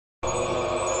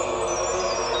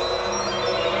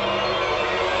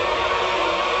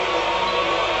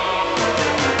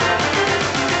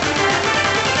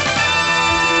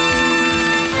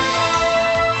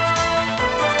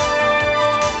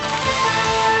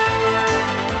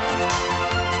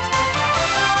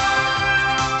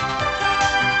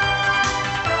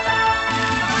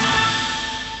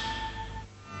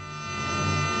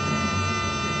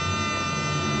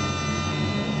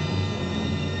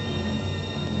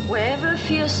Wherever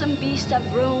fearsome beasts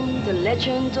have roamed, the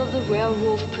legend of the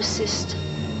werewolf persists.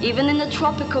 Even in the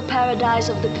tropical paradise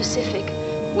of the Pacific,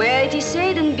 where it is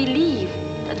said and believed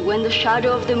that when the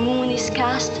shadow of the moon is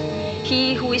cast,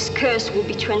 he who is cursed will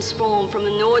be transformed from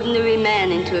an ordinary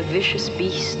man into a vicious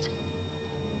beast.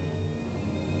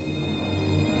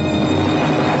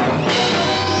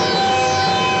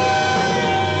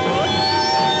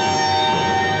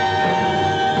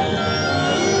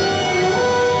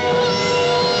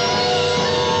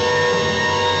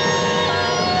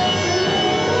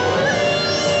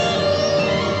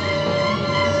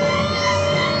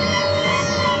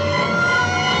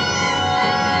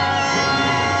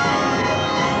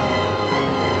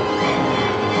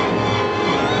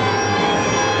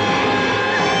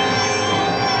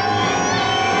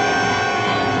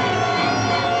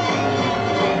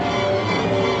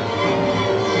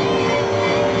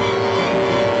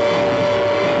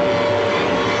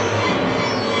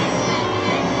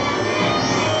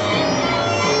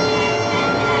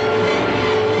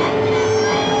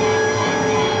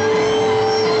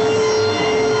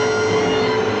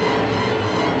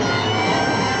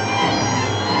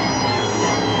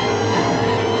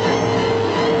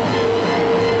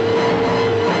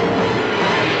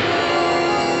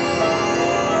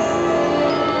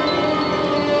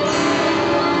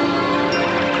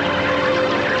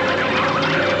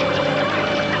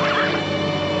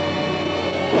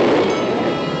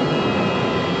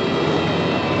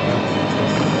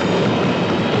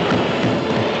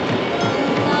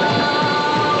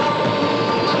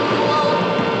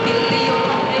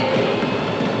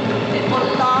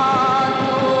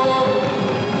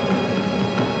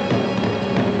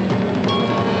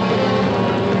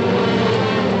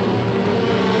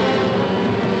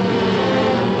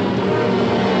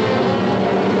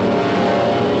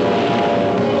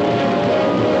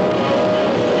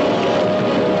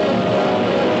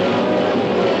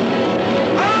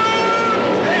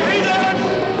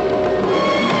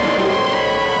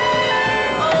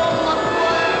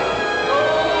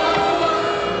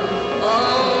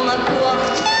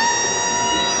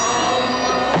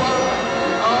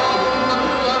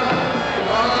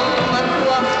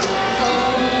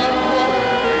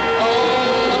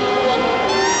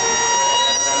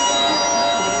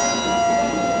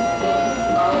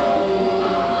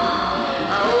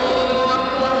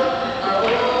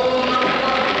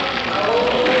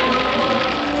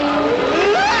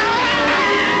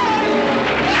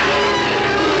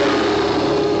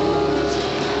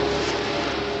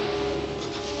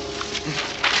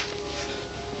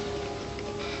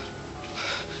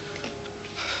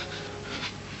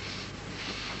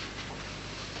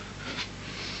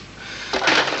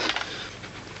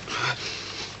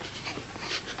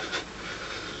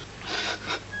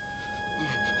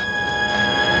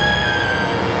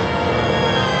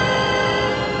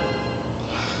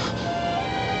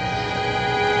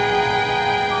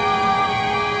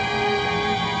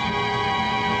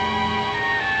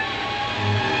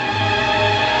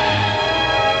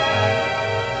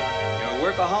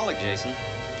 Jason.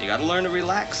 You gotta learn to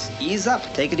relax. Ease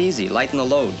up. Take it easy. Lighten the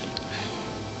load.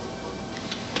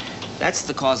 That's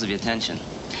the cause of your tension.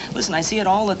 Listen, I see it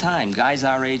all the time. Guys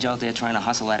our age out there trying to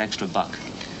hustle that extra buck.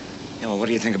 Yeah, well, what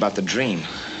do you think about the dream?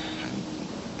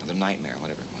 Or the nightmare,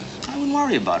 whatever it was? I wouldn't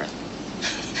worry about it.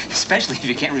 Especially if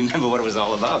you can't remember what it was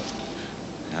all about.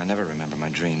 I never remember my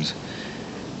dreams.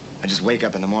 I just wake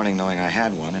up in the morning knowing I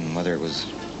had one and whether it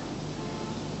was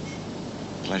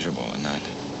pleasurable or not.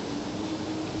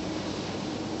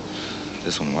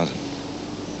 This one wasn't.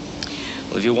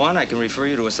 Well, if you want, I can refer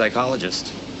you to a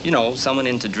psychologist. You know, someone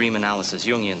into dream analysis,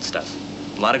 Jungian stuff.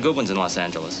 A lot of good ones in Los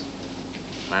Angeles.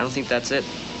 I don't think that's it.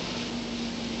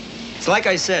 It's like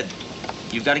I said,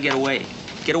 you've got to get away.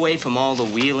 Get away from all the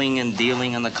wheeling and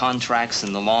dealing and the contracts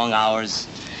and the long hours.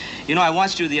 You know, I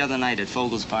watched you the other night at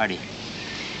Fogel's party.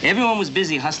 Everyone was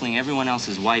busy hustling everyone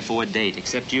else's wife or date,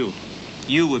 except you.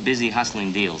 You were busy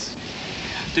hustling deals.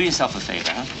 Do yourself a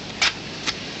favor, huh?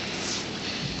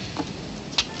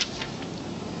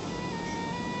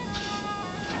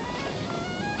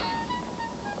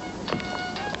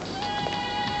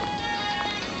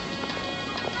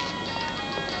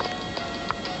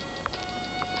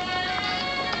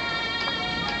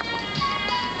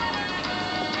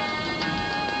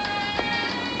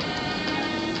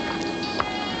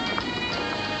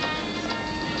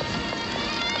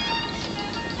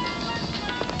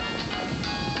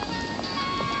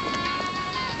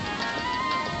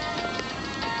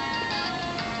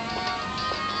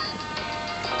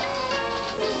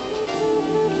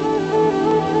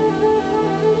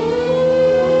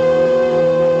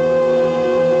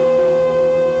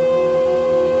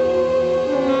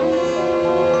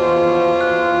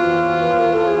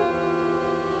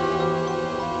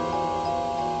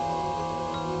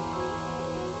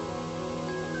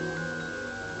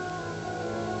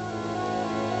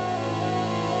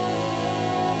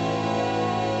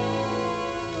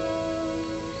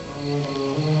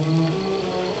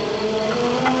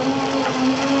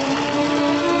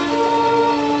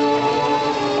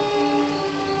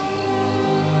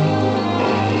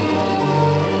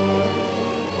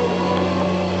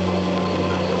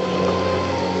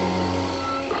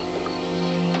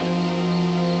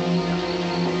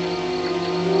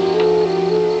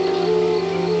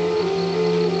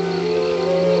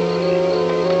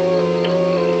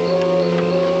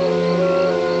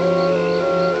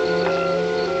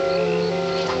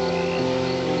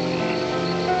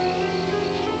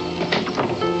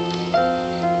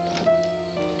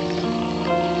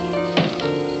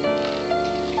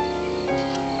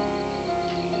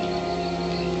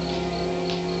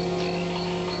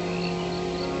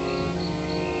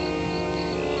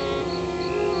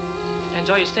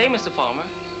 Enjoy your stay, Mr. Palmer.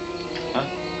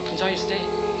 Huh? Enjoy your stay.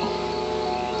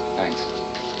 Thanks.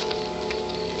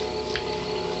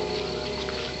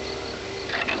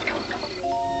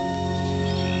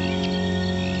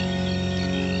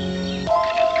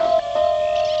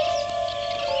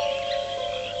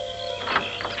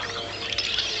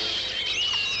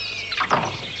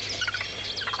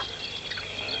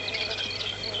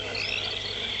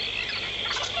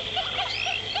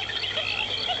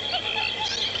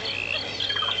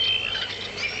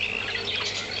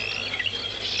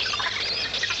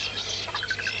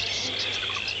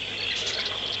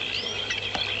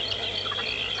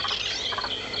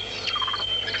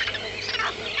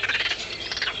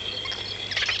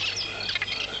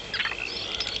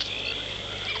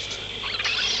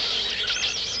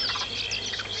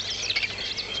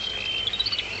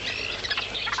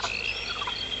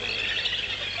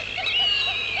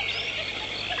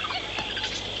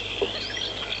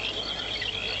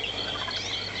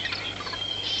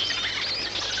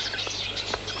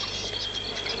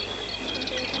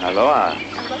 Aloha.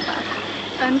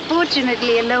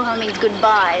 Unfortunately, aloha means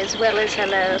goodbye as well as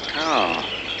hello. Oh,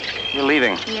 you're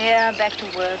leaving. Yeah, back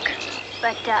to work.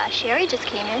 But Sherry just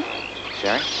came in.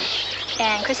 Sherry?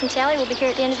 And Chris and Sally will be here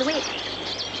at the end of the week.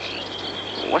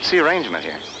 What's the arrangement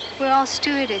here? We're all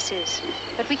stewardesses,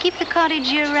 but we keep the cottage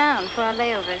year-round for our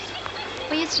layovers.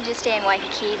 We used to just stay in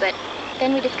Waikiki, but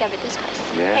then we discovered this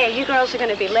place. Yeah? Hey, you girls are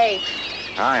going to be late.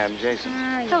 Hi, I'm Jason.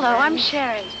 Hello, I'm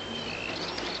Sharon.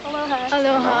 Aloha.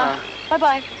 Aloha.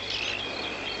 Bye-bye.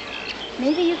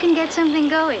 Maybe you can get something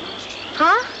going.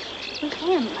 Huh? With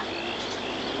him.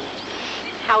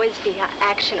 How is the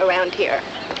action around here?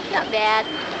 Not bad.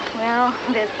 Well,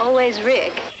 there's always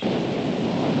Rick.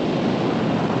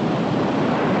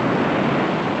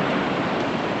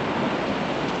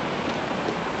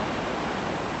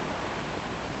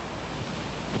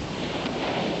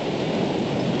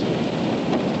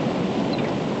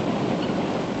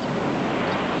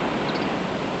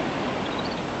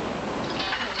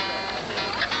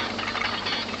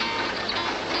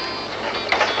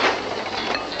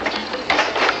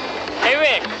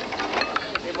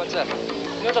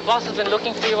 You know the boss has been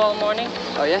looking for you all morning?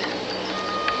 Oh, yeah?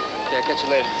 Okay, I'll catch you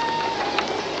later.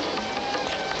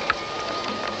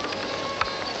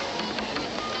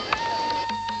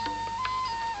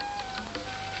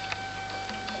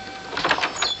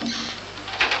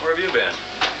 Where have you been?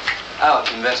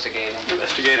 Out investigating.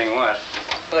 Investigating what?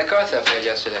 Well, that car theft I had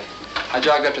yesterday. I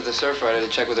jogged up to the surf rider to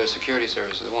check with their security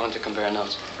services. They wanted to compare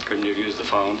notes. Couldn't you have used the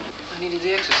phone? I needed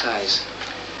the exercise.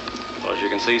 Well, as you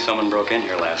can see, someone broke in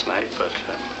here last night, but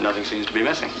nothing seems to be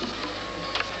missing.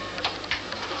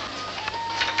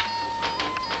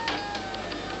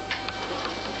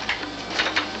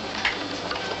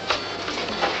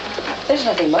 There's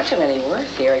nothing much of any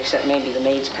worth here, except maybe the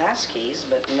maid's pass keys,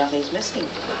 but nothing's missing.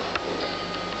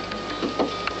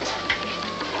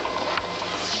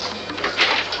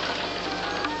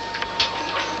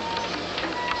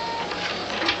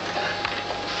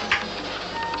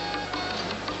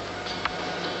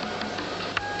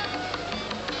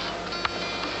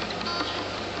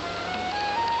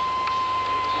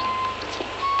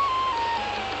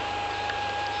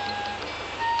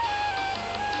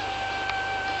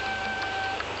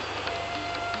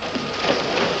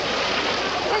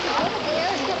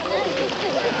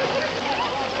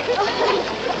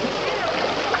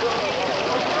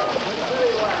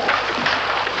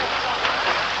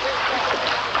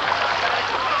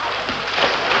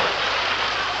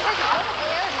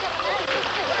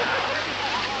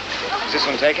 Is this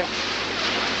one taken?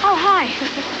 Oh, hi.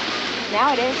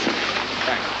 Now it is.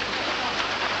 Thanks.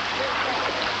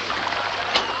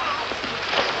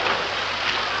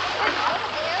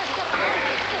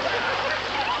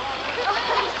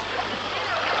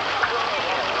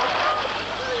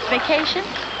 Vacation?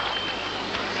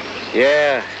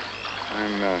 Yeah,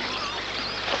 I'm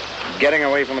Getting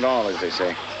away from it all, as they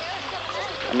say.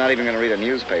 I'm not even going to read a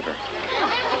newspaper.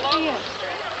 Here.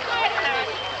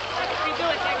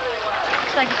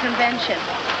 Looks like a convention.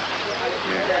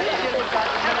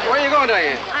 Yeah. Where are you going,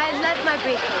 Diane? I left my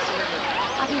briefcase with you.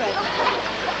 I'll be right back.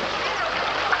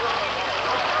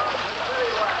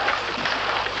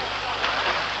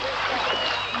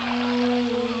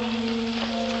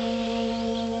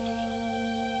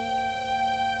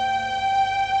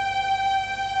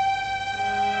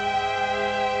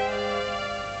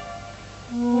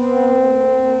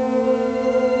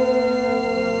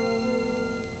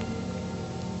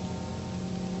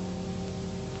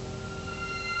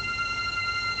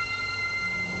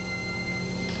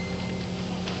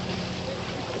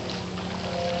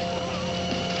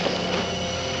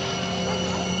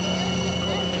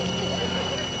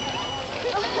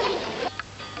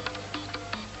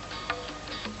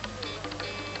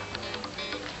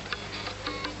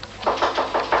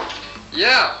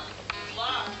 Yeah.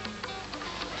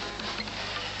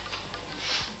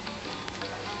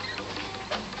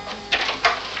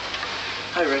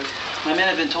 Hi, Rick. My men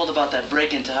have been told about that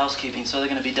break into housekeeping, so they're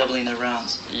going to be doubling their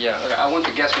rounds. Yeah, look, I want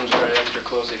the guest rooms guarded extra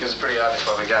closely because it's pretty obvious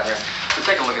what we got here. So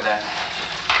take a look at that.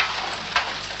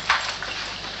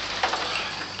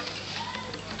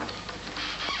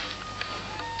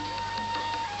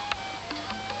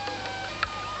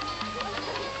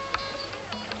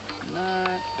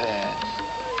 Not bad.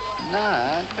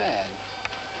 Not bad.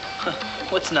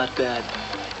 What's not bad?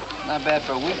 Not bad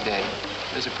for a weekday.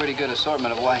 There's a pretty good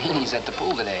assortment of wahinis at the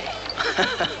pool today.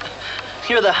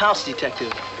 You're the house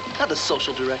detective, not the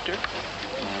social director.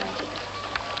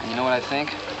 Yeah. And you know what I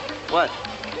think? What?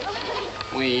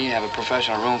 We have a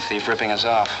professional room thief ripping us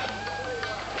off.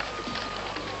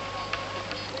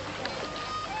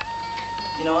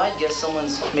 You know, I'd guess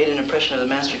someone's made an impression of the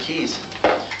master keys.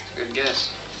 It's a good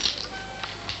guess.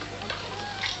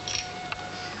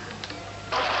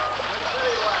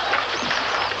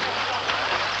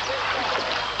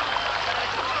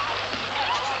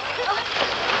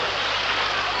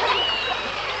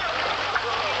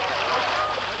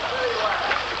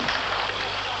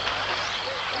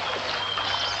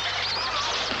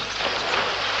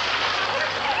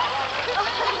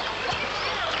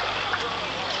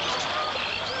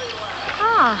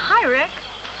 Hi, Rick.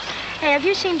 Hey, have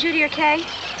you seen Judy or Kay?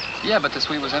 Yeah, but the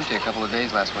suite was empty a couple of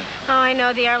days last week. Oh, I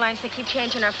know. The airlines, they keep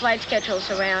changing our flight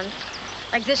schedules around.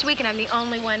 Like this weekend, I'm the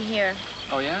only one here.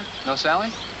 Oh, yeah? No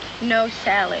Sally? No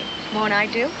Sally. Won't I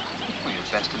do? Well, you're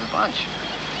best of the bunch.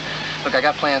 Look, I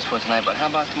got plans for tonight, but how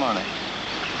about tomorrow night?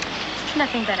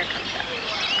 Nothing better comes up.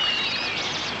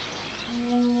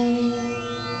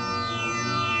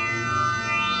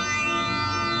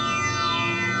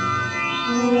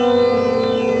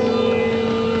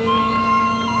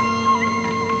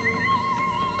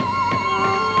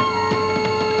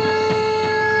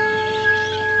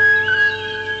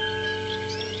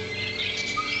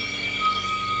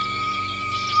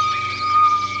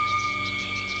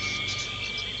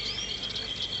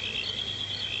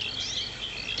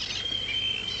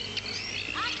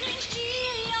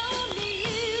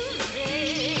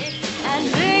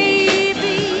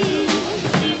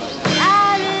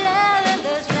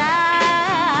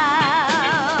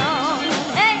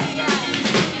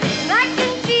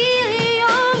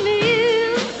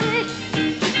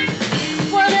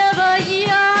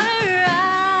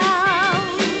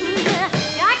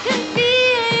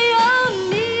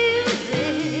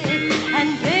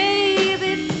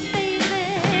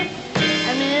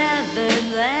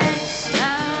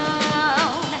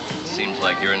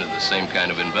 You're into the same kind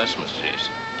of investments,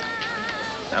 Jason.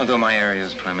 Although my area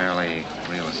is primarily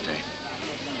real estate.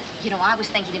 You know, I was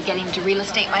thinking of getting into real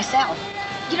estate myself.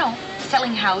 You know,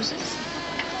 selling houses.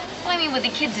 Well, I mean, with the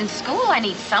kids in school, I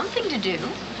need something to do.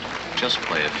 Just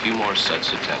play a few more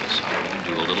sets of tennis, honey.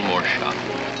 Do a little more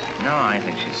shopping. No, I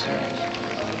think she's serious.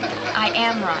 I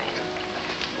am, Ryan.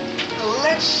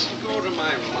 Let's go to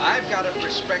my room. I've got a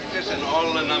prospectus and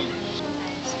all the numbers.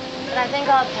 But I think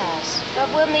I'll pass. But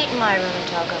we'll meet in my room and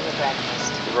talk over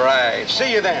breakfast. Right.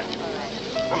 See you then.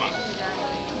 Come on.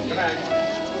 Good night.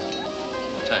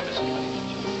 What time is it?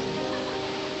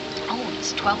 Oh,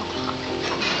 it's 12 o'clock.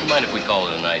 You mind if we call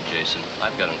it a night, Jason?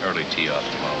 I've got an early tee off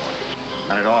tomorrow morning.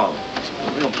 Not at all. It's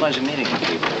a real pleasure meeting you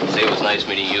people. See, it was nice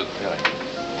meeting you. Really.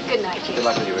 Good night, Jason. Good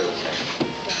luck with your real estate.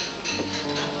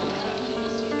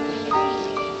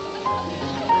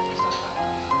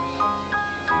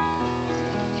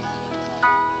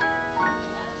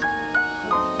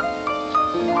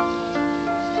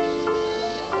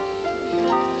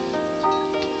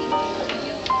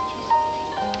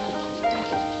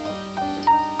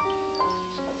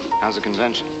 How's the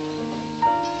convention?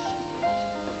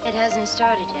 It hasn't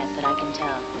started yet, but I can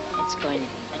tell. It's going to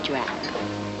be a drag.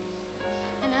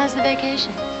 And how's the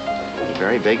vacation? I'm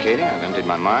very vacating. I've emptied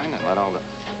my mind and let all the...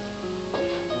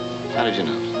 How did you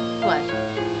know? What?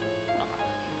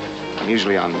 I'm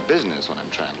usually on business when I'm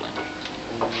traveling.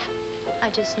 I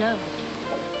just know.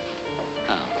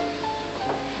 How?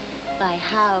 By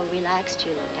how relaxed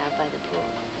you looked out by the pool.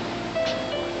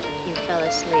 You fell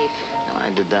asleep. Well,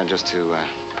 I did that just to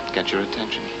get your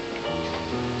attention.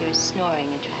 Your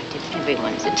snoring attracted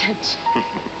everyone's attention.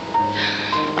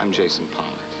 I'm Jason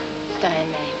Palmer. Diane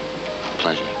May.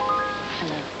 Pleasure.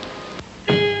 Hello.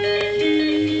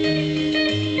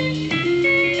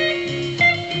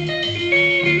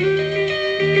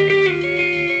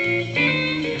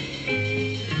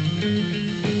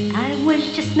 I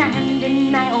was just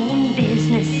minding my own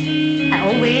business.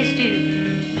 I always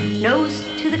do. Nose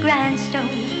to the grindstone,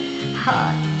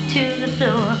 heart to the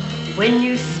floor. When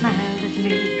you smiled at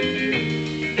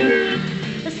me,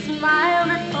 the smile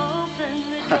that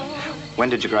opened the door. When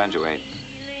did you graduate?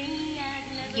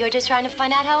 You're just trying to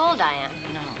find out how old I am.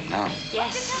 No.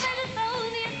 Yes.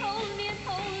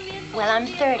 Well, I'm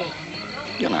 30.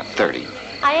 You're not 30.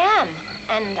 I am.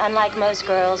 And unlike most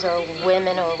girls or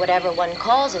women or whatever one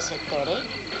calls us at 30,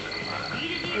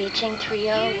 reaching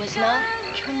 3-0 was not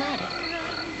traumatic.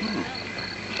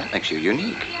 That makes you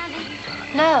unique.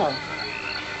 No.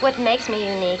 What makes me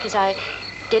unique is I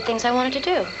did things I wanted to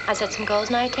do. I set some goals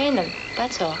and I attained them.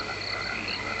 That's all.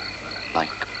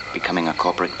 Like becoming a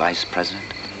corporate vice president?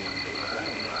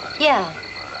 Yeah.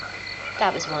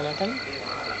 That was one of them.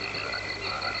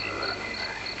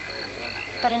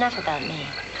 But enough about me.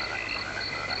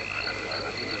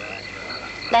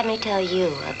 Let me tell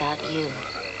you about you.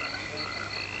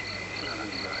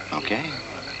 Okay.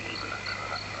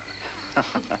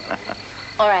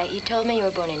 All right, you told me you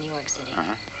were born in New York City.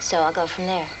 Uh-huh. So I'll go from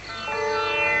there.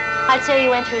 I'd say you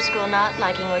went through school not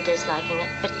liking or disliking it,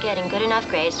 but getting good enough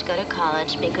grades to go to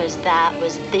college because that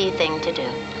was the thing to do.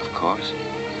 Of course.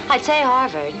 I'd say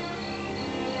Harvard.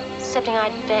 Excepting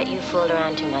I'd bet you fooled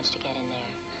around too much to get in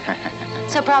there.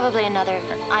 So probably another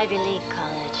Ivy League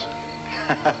college.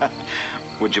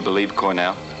 Would you believe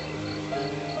Cornell?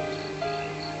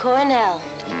 Cornell.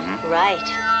 Mm-hmm. Right.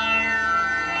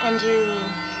 And you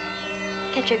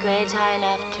kept your grades high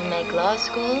enough to make law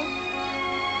school?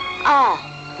 Ah,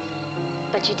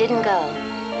 but you didn't go.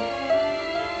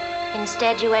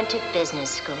 Instead, you went to business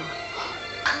school.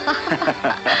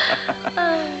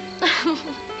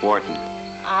 Wharton.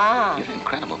 Ah. You're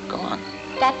incredible. Go on.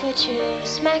 That put you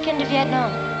smack into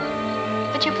Vietnam.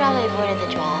 But you probably avoided the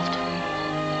draft.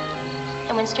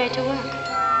 And went straight to work.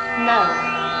 No.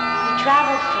 You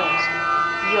traveled first.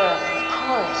 Europe, of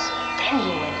course. Then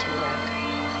you went to work.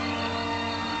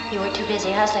 You were too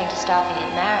busy hustling to stop and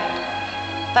get married.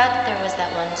 But there was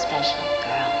that one special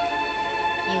girl.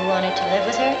 You wanted to live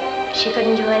with her. She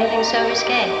couldn't do anything so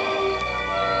risque.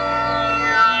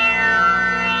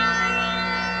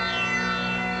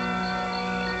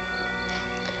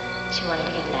 She wanted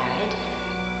to get married.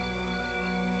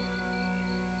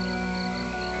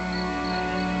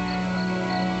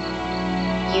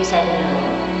 You said no.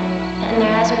 And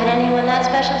there hasn't been anyone that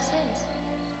special since.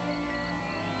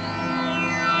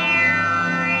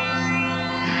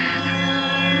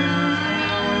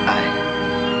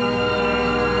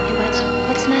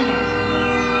 What's the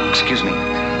matter? Excuse me.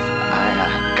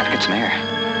 I gotta get some air.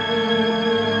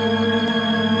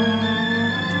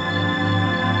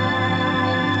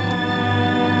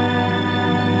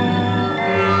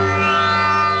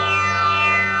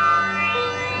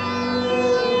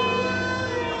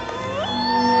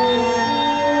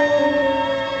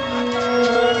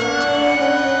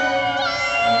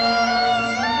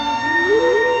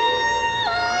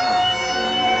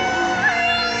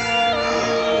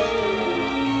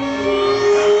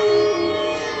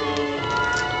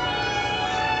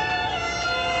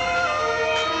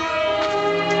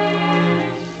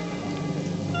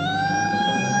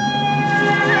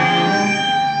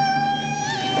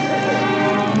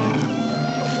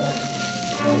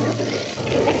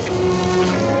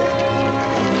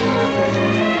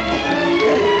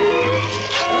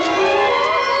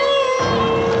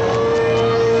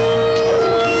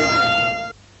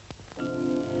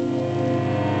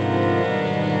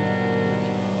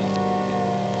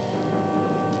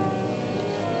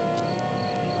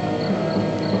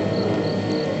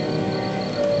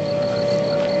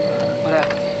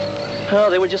 Oh,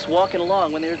 they were just walking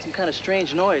along when they heard some kind of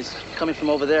strange noise coming from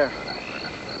over there.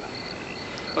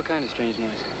 What kind of strange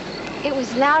noise? It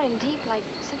was loud and deep, like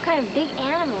some kind of big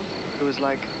animal. It was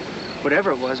like,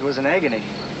 whatever it was in agony.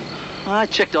 I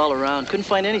checked all around, couldn't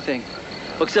find anything.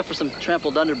 Well, except for some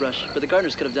trampled underbrush, but the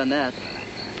gardeners could have done that.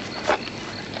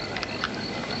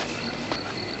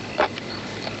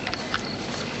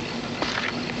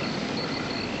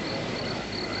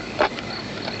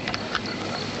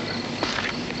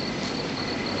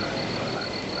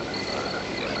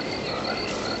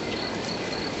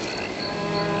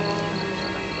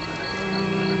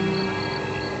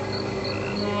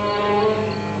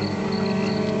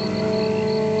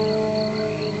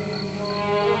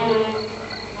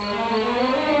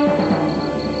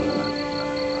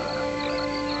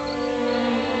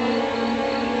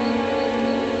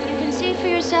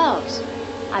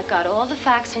 I've got all the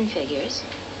facts and figures,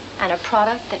 and a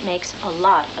product that makes a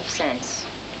lot of sense.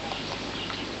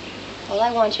 All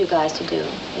I want you guys to do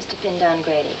is to pin down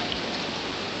Grady.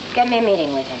 Get me a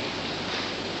meeting with him.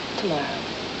 Tomorrow.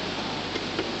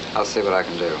 I'll see what I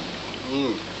can do.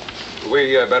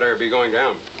 We better be going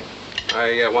down.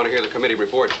 I want to hear the committee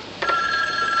report.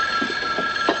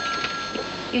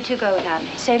 You two go without me.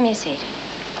 Save me a seat.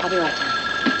 I'll be right down.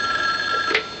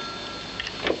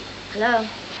 Hello?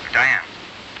 Diane,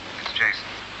 it's Jason.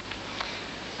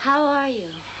 How are you?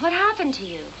 What happened to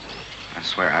you? I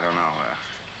swear, I don't know.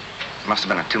 It must have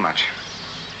been a too much.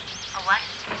 A what?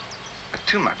 A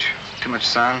too much. Too much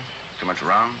sun, too much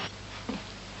rum.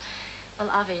 Well,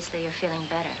 obviously you're feeling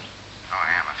better. Oh,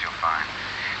 I am. I feel fine.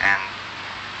 And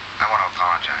I want to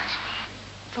apologize.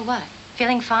 For what?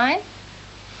 Feeling fine?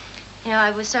 You know,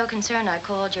 I was so concerned I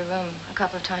called your room a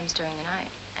couple of times during the night,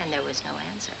 and there was no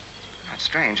answer. That's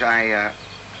strange. I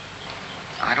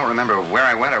don't remember where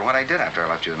I went or what I did after I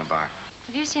left you in the bar.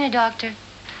 Have you seen a doctor?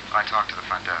 Well, I talked to the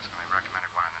front desk, and they recommended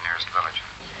one in the nearest village.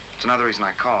 It's another reason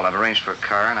I called. I've arranged for a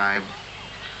car, and I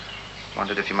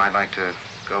wondered if you might like to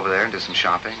go over there and do some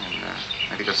shopping and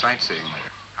maybe go sightseeing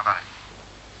later. How about it?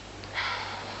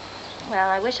 Well,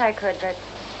 I wish I could, but...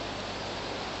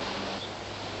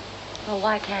 Well,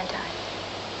 why can't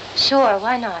I? Sure,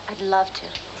 why not? I'd love to.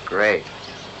 Great.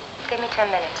 Give me 10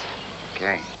 minutes.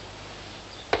 Okay.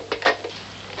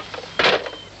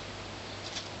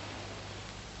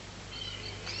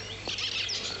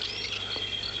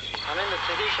 I'm in the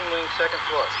Tahitian wing, second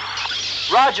floor.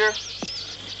 Roger.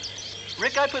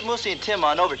 Rick, I put Moosey and Tim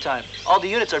on overtime. All the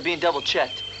units are being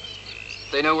double-checked.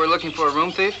 They know we're looking for a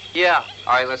room thief? Yeah.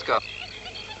 All right, let's go.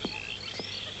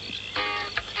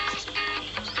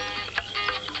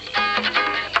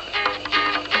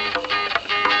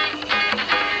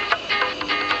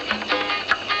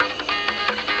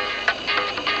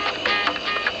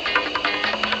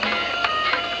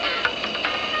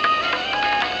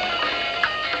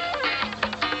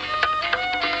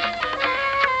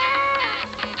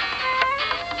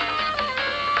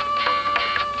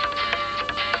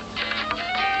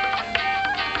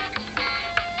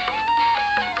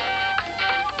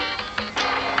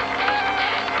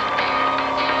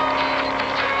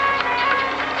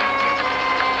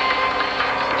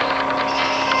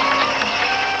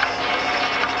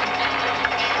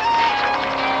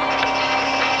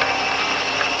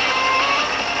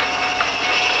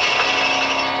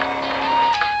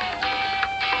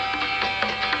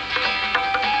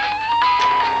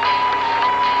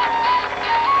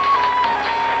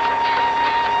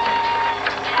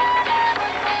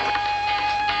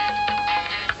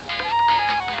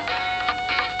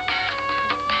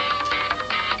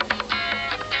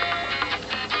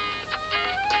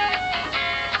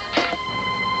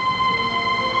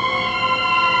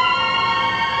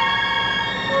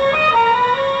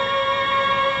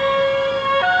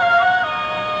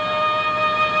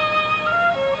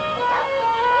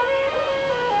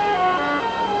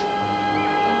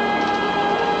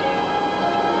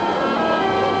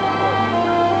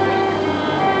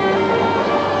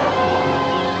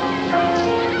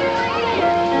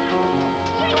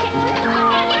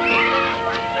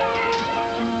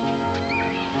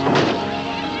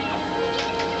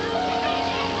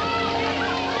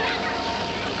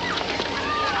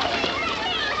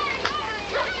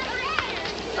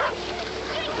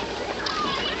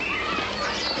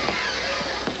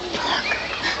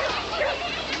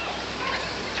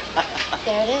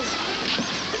 There it is.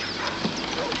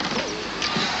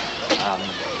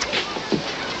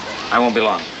 I won't be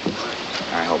long.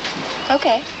 I hope.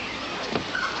 Okay.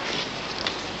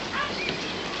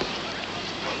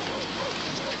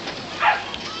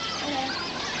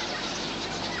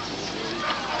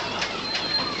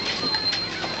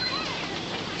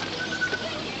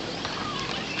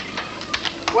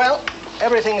 Well,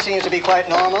 everything seems to be quite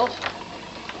normal.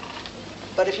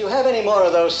 But if you have any more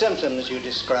of those symptoms you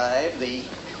described, the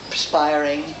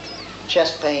perspiring,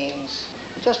 chest pains,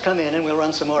 just come in and we'll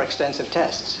run some more extensive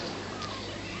tests.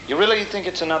 You really think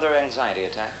it's another anxiety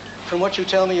attack? From what you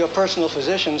tell me your personal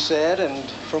physician said, and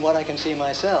from what I can see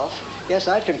myself, yes,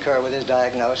 I'd concur with his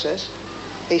diagnosis.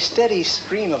 A steady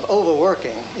stream of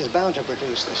overworking is bound to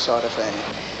produce this sort of thing.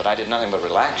 But I did nothing but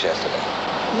relax yesterday.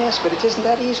 Yes, but it isn't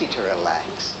that easy to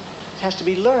relax. It has to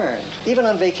be learned, even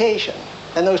on vacation.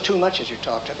 And those too muches you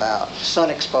talked about, sun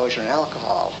exposure and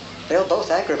alcohol, they'll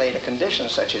both aggravate a condition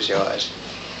such as yours.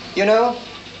 You know,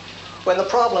 when the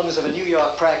problems of a New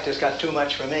York practice got too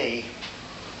much for me,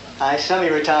 I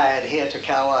semi-retired here to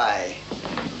Kauai,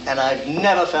 and I've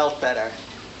never felt better.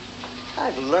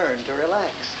 I've learned to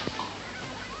relax.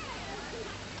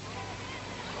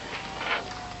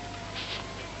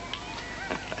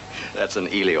 That's an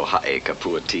Eliohae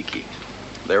Kapuatiki.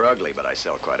 They're ugly, but I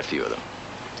sell quite a few of them.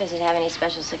 Does it have any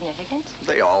special significance?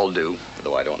 They all do,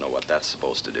 though I don't know what that's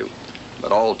supposed to do.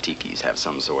 But all tikis have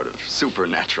some sort of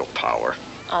supernatural power.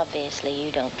 Obviously,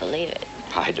 you don't believe it.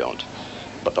 I don't,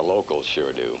 but the locals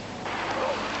sure do.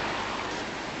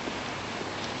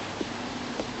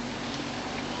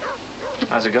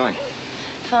 How's it going?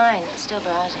 Fine, still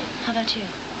browsing. How about you?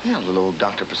 Yeah, the little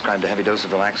doctor prescribed a heavy dose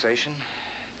of relaxation.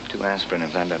 2 aspirin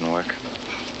if that doesn't work.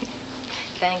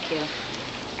 Thank you.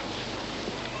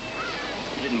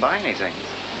 You didn't buy anything.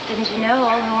 Didn't you know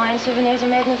all Hawaiian souvenirs are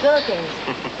made in the Philippines?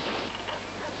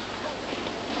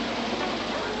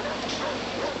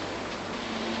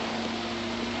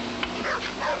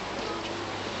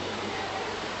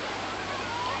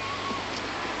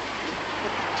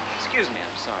 Excuse me,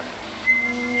 I'm sorry.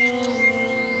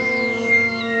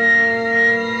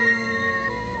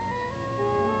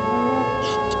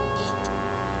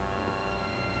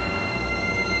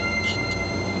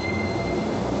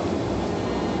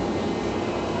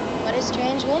 What a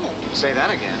strange woman. Say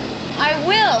that again. I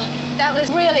will. That was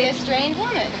really a strange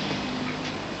woman.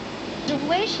 The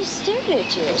way she stared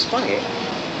at you. It's funny.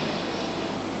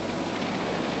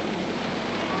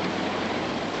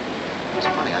 It's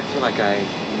funny. I feel like I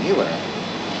knew her.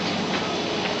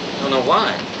 I don't know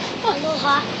why.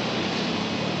 Aloha.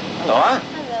 Aloha?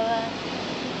 Aloha.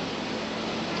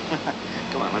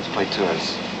 Come on, let's play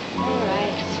tours. All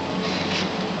right.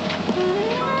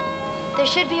 There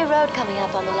should be a road coming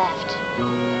up on the left.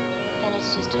 Then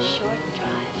it's just a short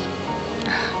drive.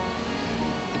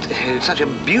 It's such a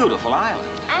beautiful island.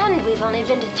 And we've only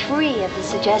been to 3 of the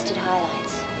suggested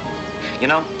highlights. You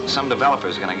know, some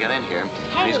developer's gonna get in here.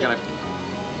 And he's gonna...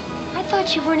 I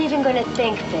thought you weren't even going to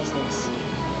think business.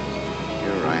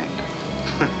 You're right.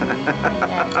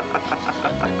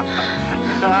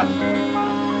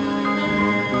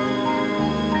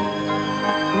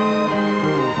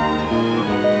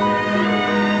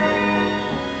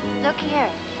 Look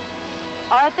here.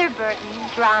 Arthur Burton,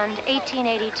 drowned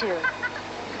 1882.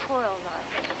 Poor old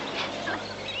Arthur.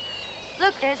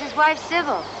 Look, there's his wife,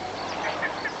 Sybil.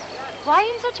 Why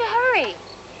in such a hurry?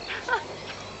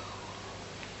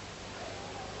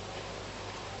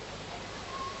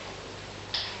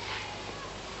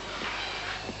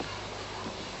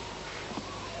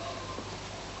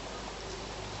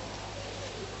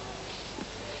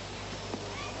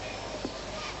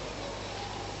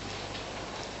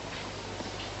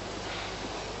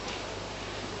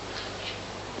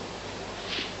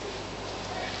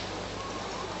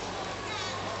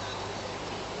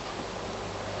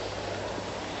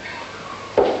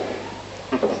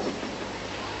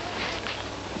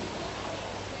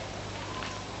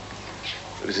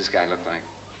 What does this guy look like?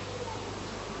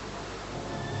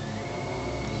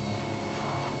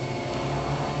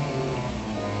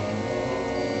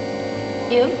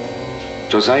 You?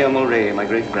 Josiah Mulray, my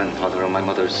great-grandfather on my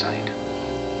mother's side.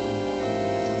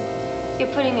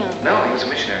 You're putting on. No, he was a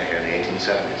missionary here in the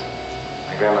 1870s.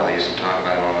 My grandmother used to talk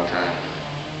about him all the time.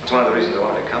 That's one of the reasons I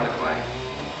wanted to come to Kauai.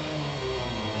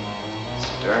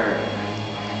 Stern.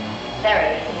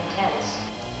 Very intense.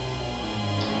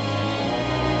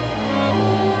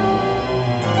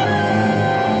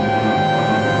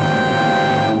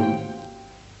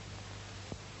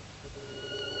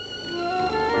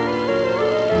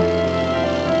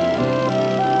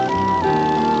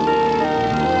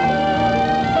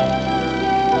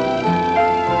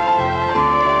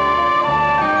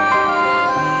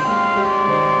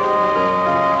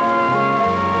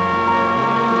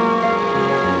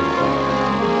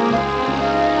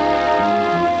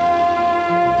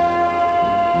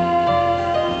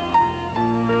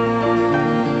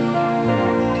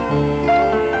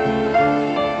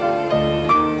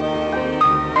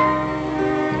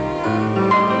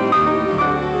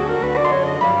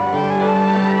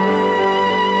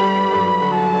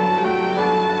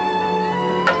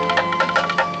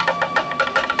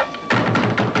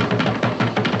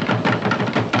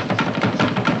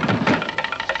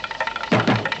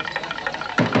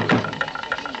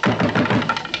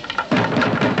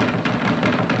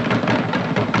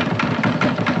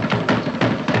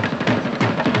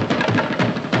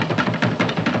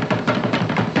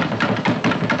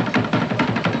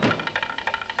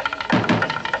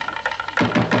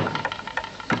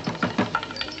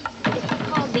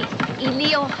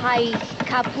 Wai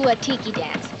Kapua Tiki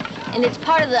dance, and it's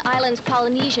part of the island's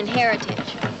Polynesian heritage.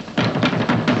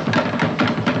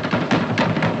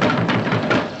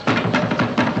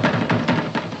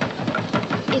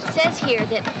 It says here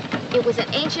that it was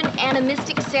an ancient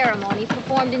animistic ceremony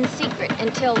performed in secret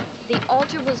until the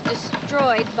altar was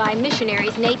destroyed by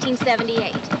missionaries in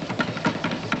 1878.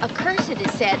 A curse, it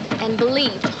is said and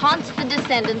believed, haunts the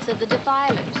descendants of the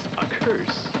defilers. A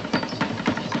curse?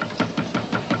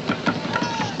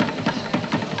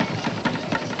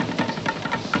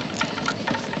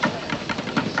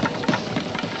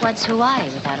 What's Hawaii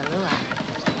without a luau?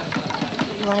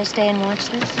 You want to stay and watch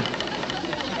this?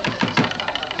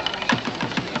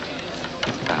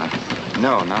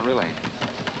 No, not really.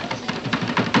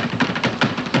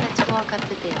 Let's walk up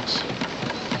the beach.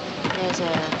 There's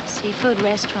a seafood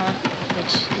restaurant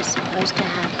which is supposed to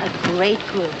have a great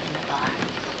group in the bar.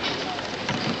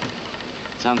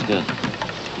 Sounds good.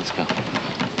 Let's go.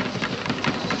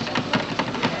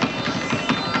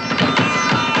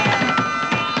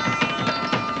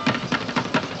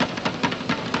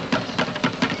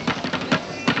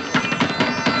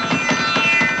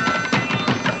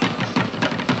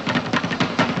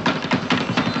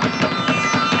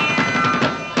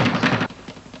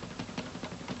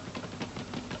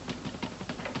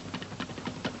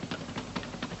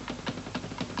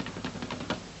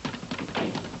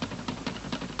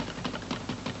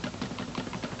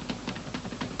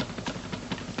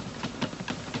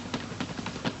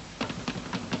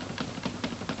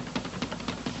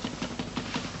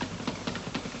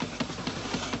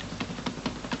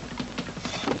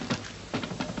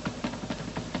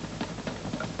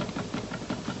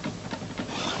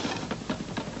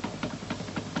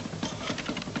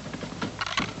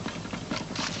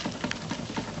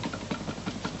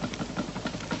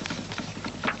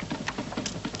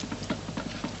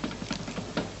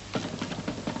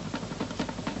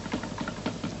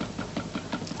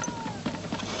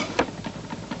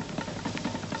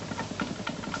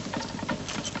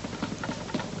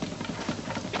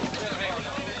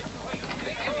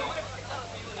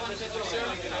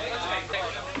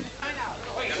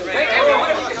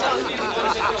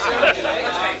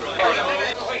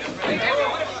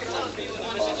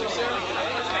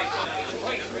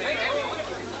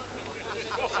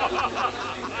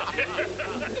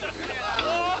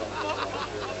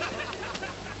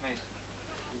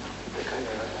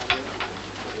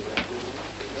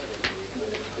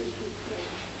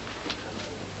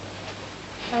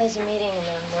 Well, there's a meeting in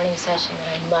the morning session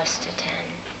that I must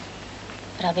attend.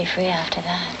 But I'll be free after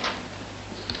that.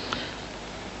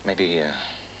 Maybe,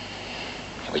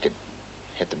 we could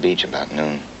hit the beach about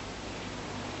noon.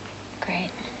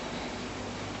 Great.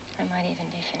 I might even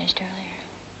be finished earlier.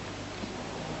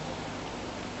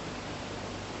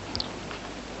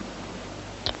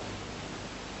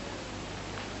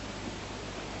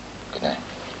 Good night.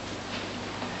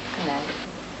 Good night.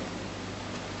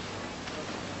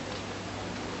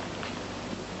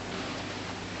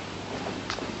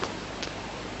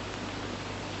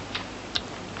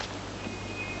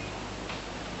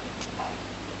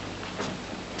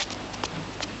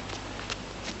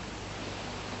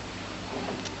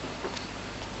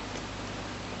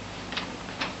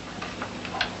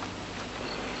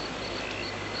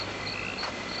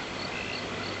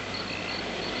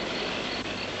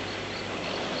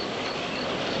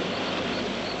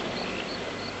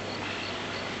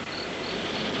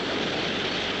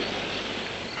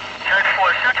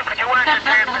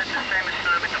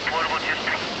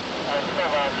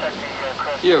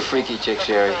 You're a freaky chick,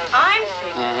 Sherry. I'm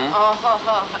freaky? Mm-hmm.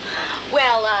 Oh,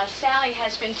 well, Sally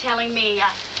has been telling me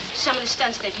some of the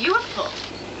stunts that you have pulled.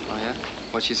 Oh, yeah?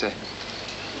 What'd she say?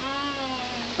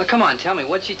 Well, come on, tell me.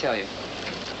 What'd she tell you?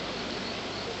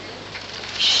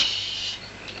 Shh.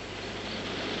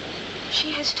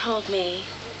 She has told me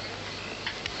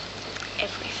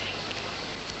everything.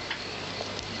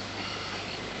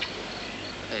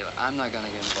 Hey, I'm not gonna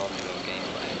get involved in a little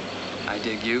gameplay. I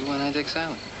dig you when I dig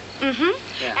Sally.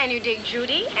 Mm-hmm. Yeah. And you dig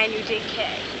Judy, and you dig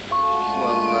Kay.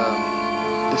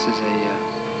 Well, this is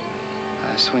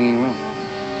a swinging room.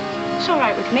 It's all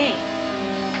right with me.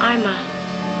 I'm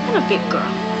a big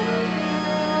girl.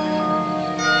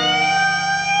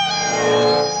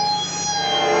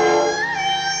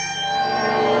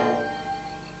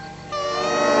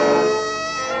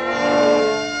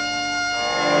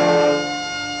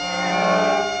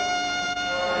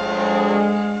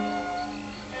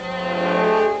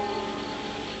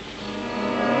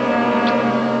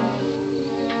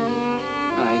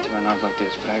 Like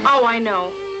this, but Oh, I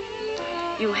know.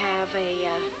 You have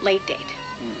a late date.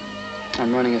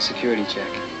 I'm running a security check.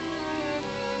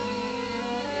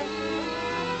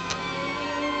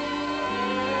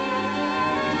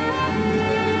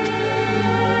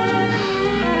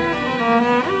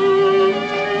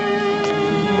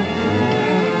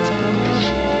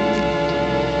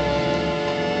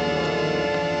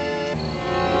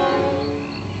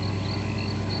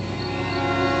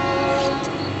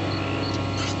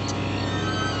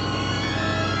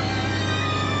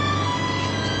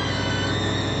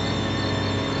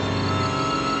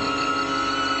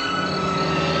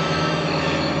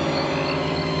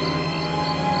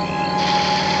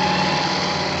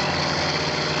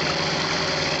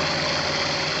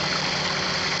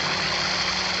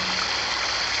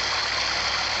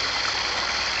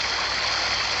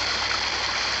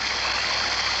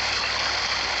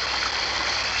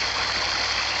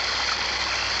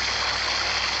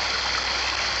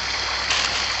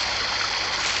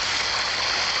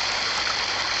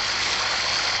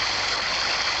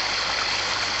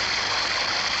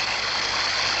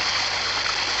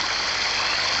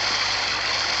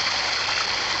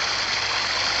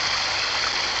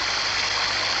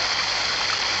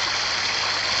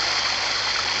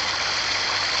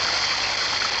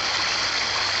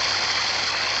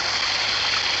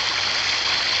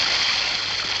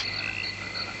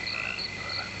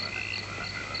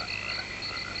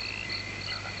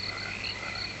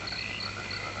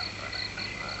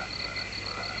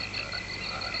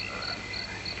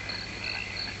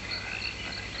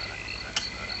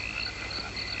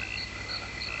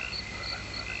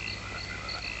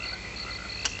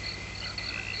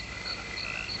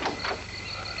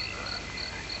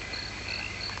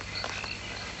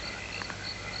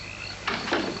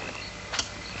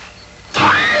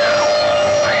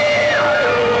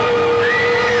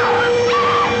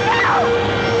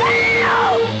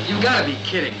 gotta be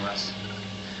kidding, Russ.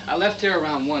 I left here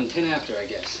around 1, 10 after, I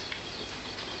guess.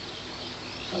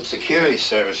 Some security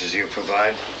services you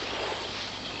provide.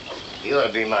 You ought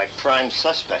to be my prime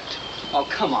suspect. Oh,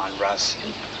 come on, Russ.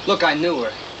 Look, I knew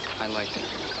her. I liked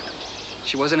her.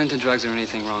 She wasn't into drugs or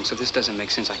anything wrong, so this doesn't make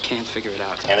sense. I can't figure it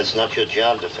out. And it's not your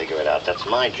job to figure it out. That's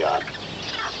my job.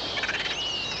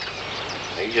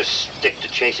 Now, you just stick to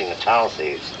chasing the towel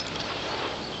thieves.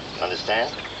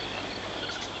 Understand?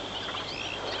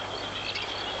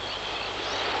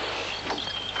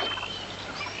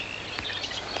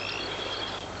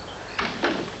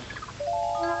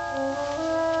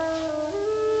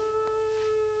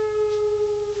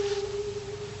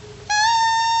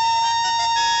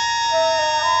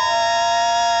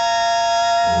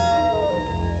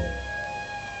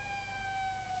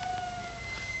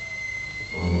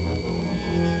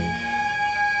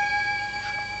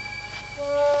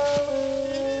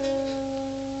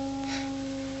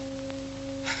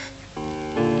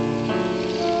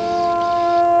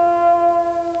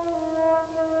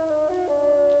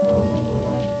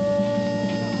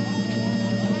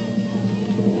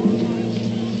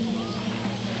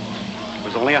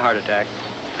 Only a heart attack.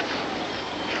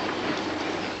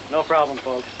 No problem,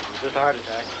 folks. It's just a heart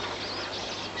attack.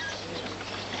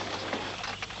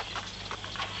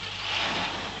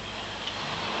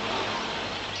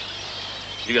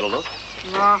 You get a look?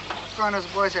 No, Garner's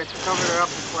boys had to cover her up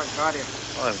before I got here.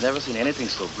 Oh, I've never seen anything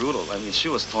so brutal. I mean, she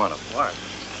was torn apart.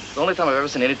 The only time I've ever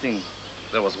seen anything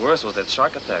that was worse was that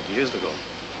shark attack years ago.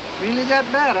 Really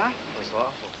that bad, huh? It was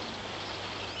awful.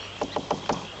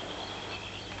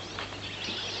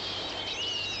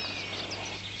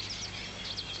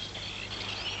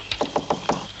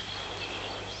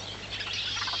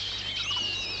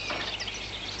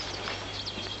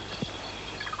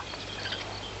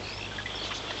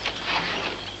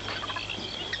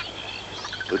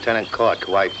 Lieutenant Court,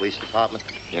 Kauai Police Department.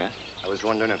 Yeah? I was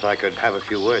wondering if I could have a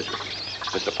few words with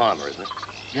Mr. Palmer, isn't it?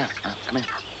 Yeah, come in.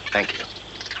 Thank you.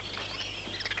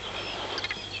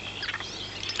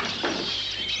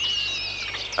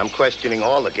 I'm questioning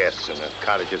all the guests in the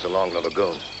cottages along the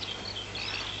lagoon.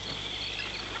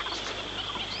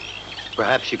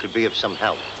 Perhaps you could be of some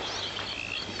help.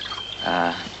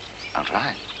 I'll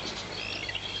try.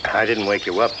 I didn't wake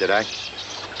you up, did I?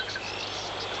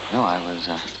 No, I was,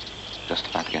 just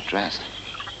about to get dressed.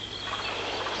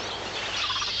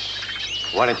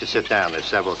 Why don't you sit down? There's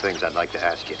several things I'd like to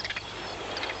ask you.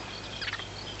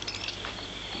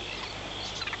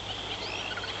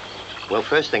 Well,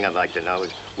 first thing I'd like to know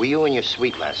is, were you in your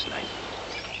suite last night?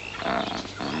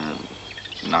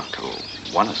 Not till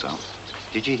 1 or so.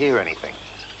 Did you hear anything?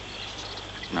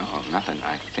 No, nothing.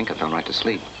 I think I fell right to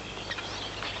sleep.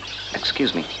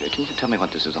 Excuse me, can you tell me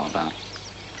what this is all about?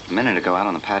 A minute ago, out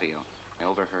on the patio, I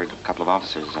overheard a couple of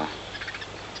officers,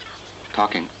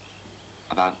 talking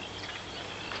about...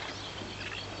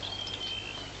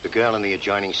 The girl in the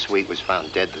adjoining suite was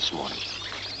found dead this morning.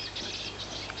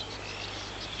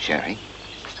 Sherry?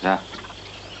 The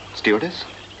stewardess?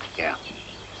 Yeah.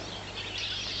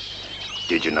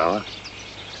 Did you know her?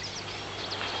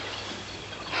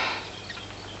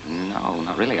 No,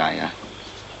 not really. I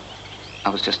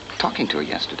was just talking to her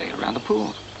yesterday around the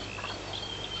pool.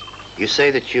 You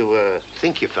say that you,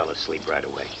 think you fell asleep right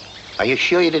away. Are you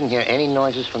sure you didn't hear any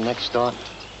noises from next door?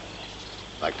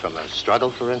 Like from a struggle,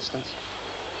 for instance?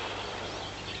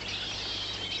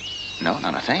 No,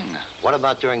 not a thing. What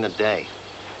about during the day?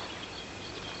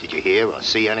 Did you hear or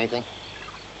see anything?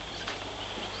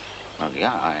 Well,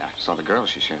 yeah, I saw the girl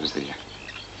she shares the...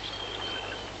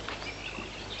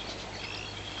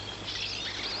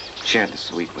 shared the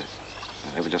suite with.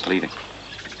 They were just leaving.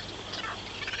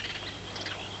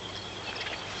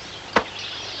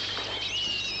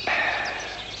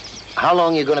 How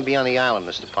long are you going to be on the island,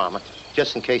 Mr. Palmer?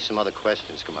 Just in case some other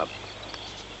questions come up.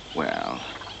 Well,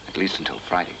 at least until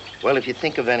Friday. Well, if you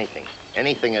think of anything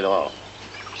at all,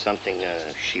 something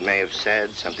she may have said,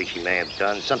 something she may have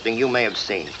done, something you may have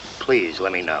seen, please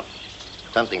let me know.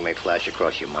 Something may flash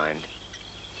across your mind.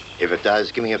 If it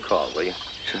does, give me a call, will you?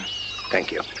 Sure.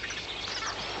 Thank you.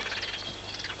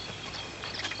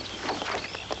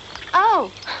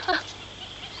 Oh!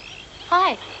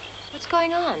 Hi. What's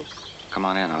going on? Come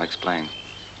on in, I'll explain.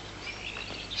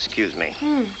 Excuse me.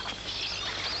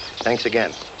 Thanks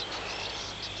again.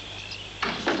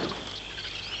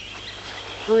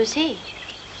 Who is he?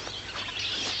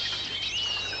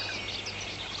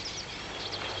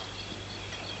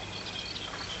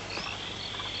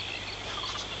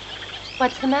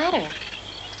 What's the matter?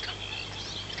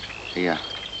 The,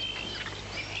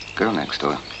 girl next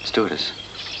door, stewardess,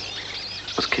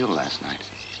 was killed last night.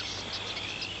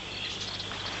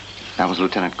 That was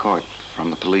Lieutenant Court from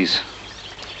the police.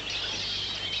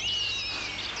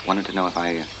 Wanted to know if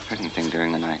I heard anything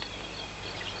during the night.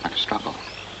 Like a struggle.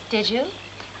 Did you?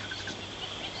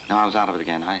 No, I was out of it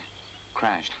again. I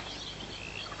crashed.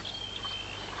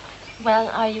 Well,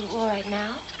 are you all right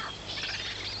now?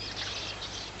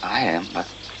 I am, but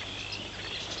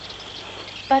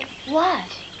But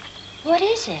what? What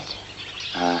is it?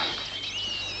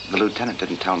 the lieutenant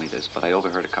didn't tell me this, but I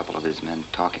overheard a couple of his men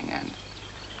talking, and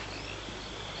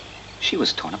she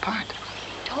was torn apart.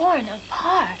 Torn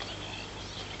apart?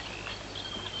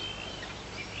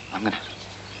 I'm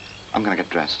gonna get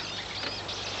dressed.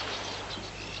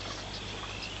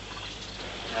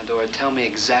 Now, Dora, tell me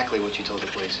exactly what you told the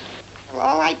police. Well,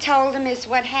 all I told him is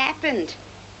what happened.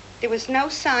 There was no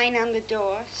sign on the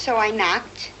door, so I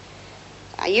knocked.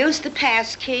 I used the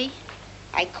pass key.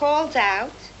 I called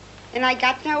out, and I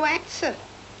got no answer.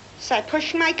 So I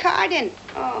pushed my card in.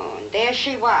 Oh, and there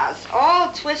she was,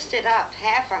 all twisted up,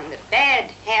 half on the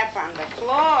bed, half on the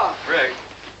floor. Rick.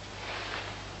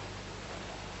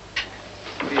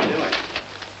 What are you doing?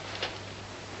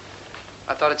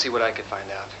 I thought I'd see what I could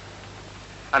find out.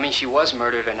 I mean, she was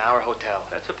murdered in our hotel.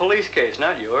 That's a police case,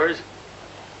 not yours.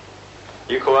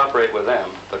 You cooperate with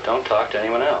them, but don't talk to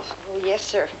anyone else. Oh, yes,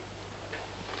 sir.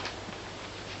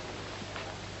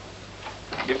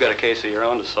 You've got a case of your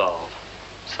own to solve.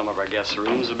 Some of our guests'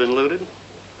 rooms have been looted.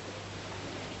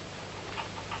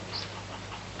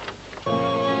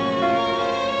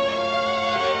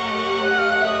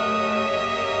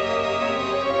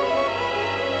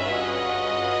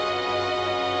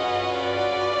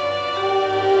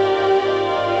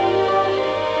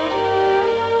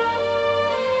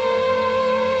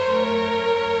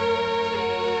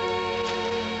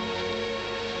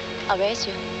 I'll raise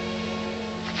you.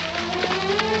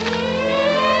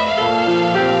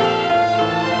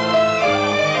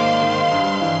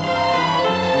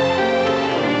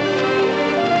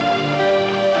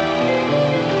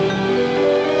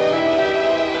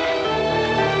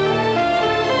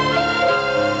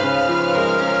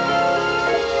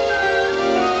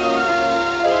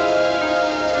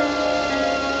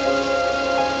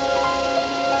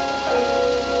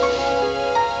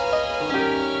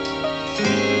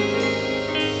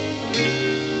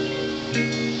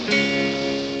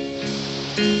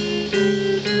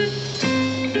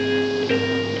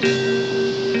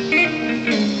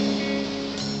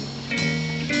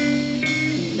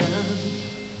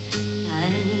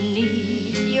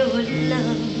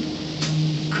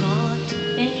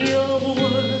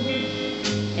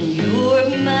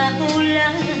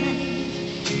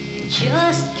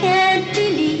 Just can't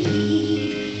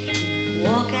believe,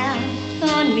 walk out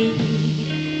on me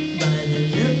by the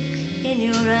look in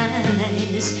your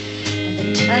eyes,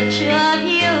 the touch of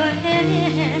your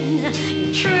hand,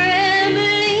 your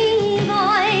trembling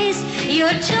voice.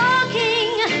 You're talking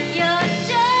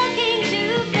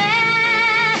too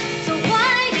fast. So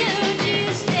why don't you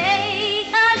stay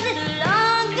a little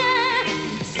longer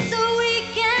so we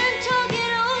can talk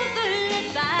it over? Let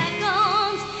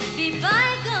bygones be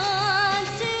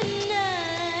bygones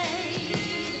tonight.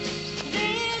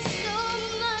 There's so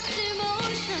much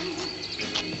emotion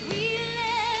we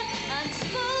left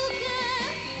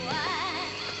unspoken. Why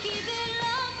keep it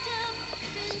locked up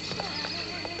inside?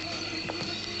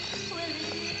 Well, if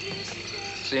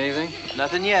you stay, See anything?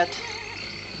 Nothing yet.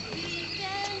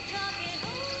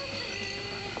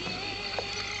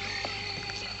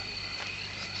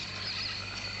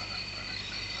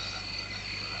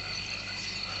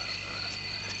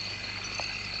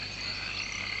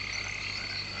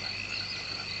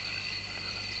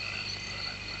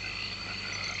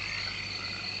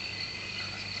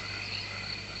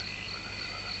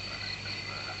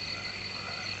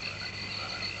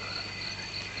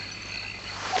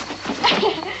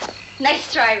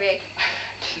 Nice try, Rick.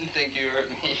 Didn't think you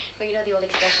hurt me. Well, you know the old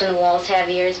expression, the walls have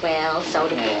ears. Well, so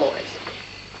do floors.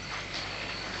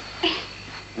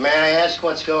 May I ask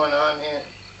what's going on here?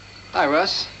 Hi,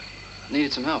 Russ.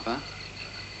 Needed some help, huh?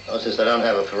 Oh, since I don't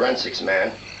have a forensics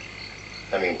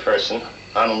person,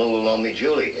 Honolulu loaned me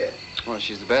Julie here. Well,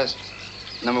 she's the best.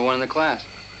 #1 in the class.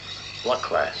 What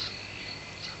class?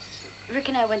 Rick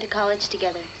and I went to college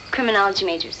together. Criminology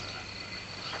majors.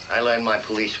 I learned my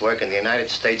police work in the United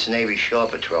States Navy Shore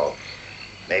Patrol.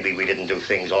 Maybe we didn't do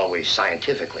things always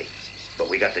scientifically, but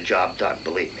we got the job done,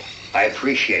 believe me. I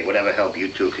appreciate whatever help you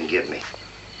two can give me.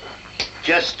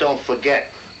 Just don't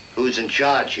forget who's in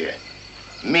charge here.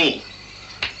 Me.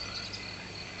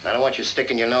 I don't want you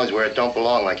sticking your nose where it don't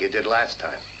belong like you did last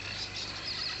time.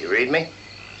 You read me?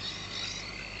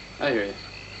 I hear you.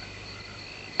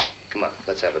 Come on,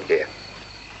 let's have a beer.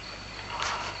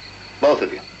 Both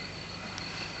of you.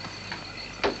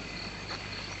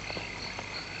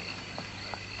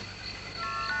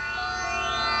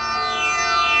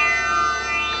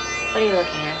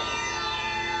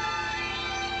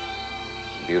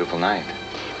 beautiful night.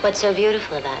 What's so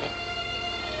beautiful about it?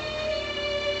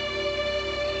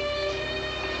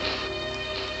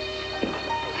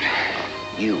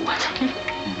 You.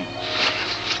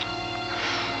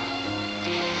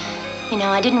 You know,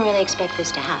 I didn't really expect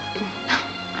this to happen.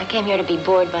 I came here to be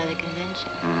bored by the convention.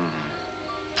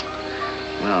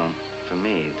 Well, for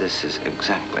me, this is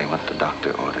exactly what the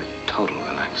doctor ordered. Total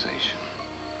relaxation.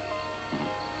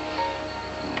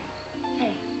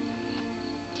 Hey,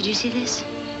 did you see this?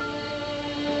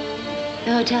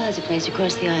 The hotel has a place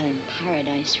across the island,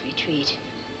 Paradise Retreat.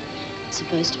 It's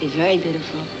supposed to be very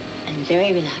beautiful and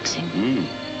very relaxing.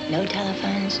 No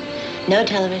telephones, no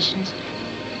televisions.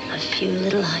 A few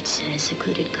little huts in a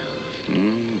secluded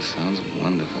cove. Sounds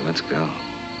wonderful. Let's go.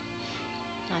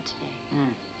 Not today.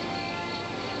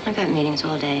 I've got meetings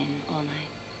all day and all night.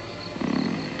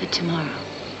 But tomorrow,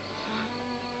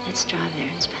 let's drive there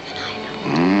and spend the night.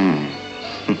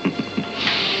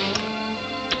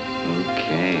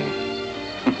 Okay.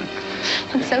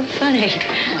 What's so funny?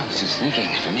 I was just thinking,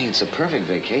 for me, it's a perfect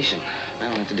vacation. I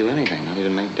don't have to do anything, not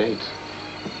even make dates.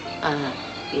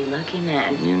 You lucky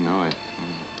man. You know it.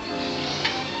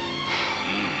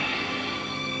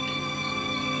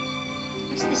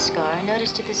 What's this scar? I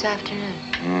noticed it this afternoon.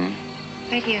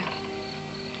 Right here.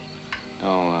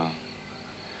 Oh,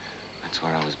 that's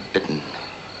where I was bitten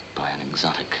by an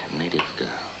exotic native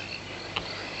girl.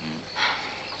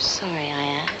 Sorry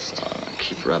I asked.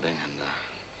 Keep rubbing and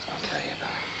I'll tell you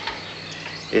about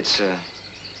it. It's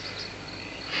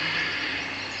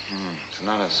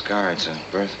not a scar, it's a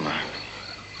birthmark.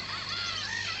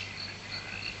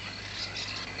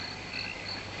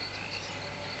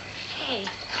 Hey,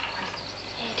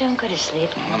 don't go to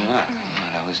sleep. I'm not.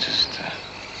 I was just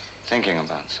thinking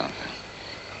about something.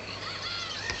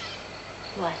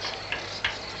 What?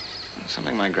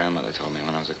 Something my grandmother told me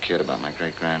when I was a kid about my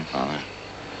great-grandfather.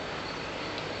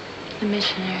 The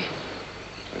missionary.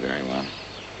 The very one.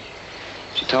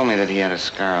 She told me that he had a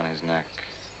scar on his neck,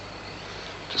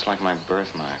 just like my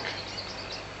birthmark.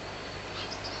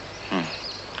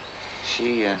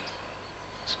 She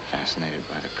was fascinated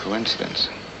by the coincidence.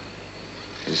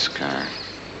 His scar,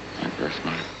 my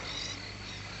birthmark.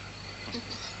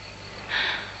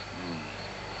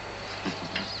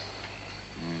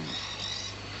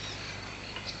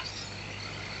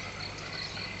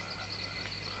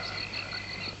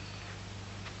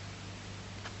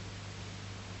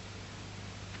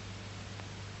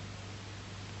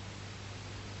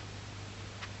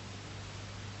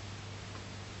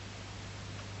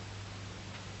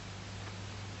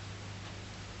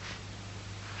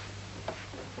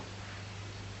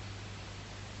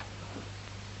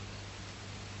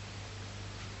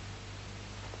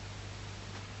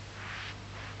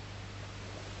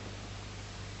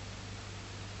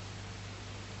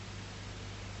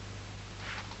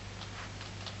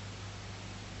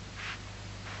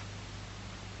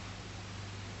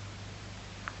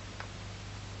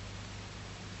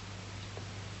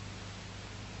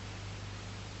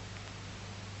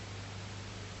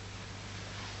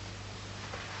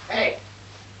 Hey.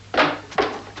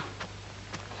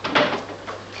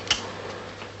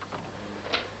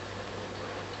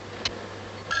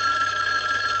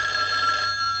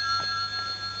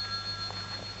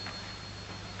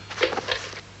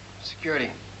 Security.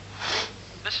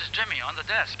 This is Jimmy on the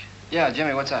desk. Yeah,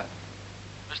 Jimmy, what's up?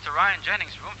 Mr. Ryan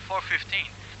Jennings, room 415.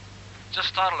 Just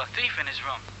startled a thief in his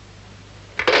room.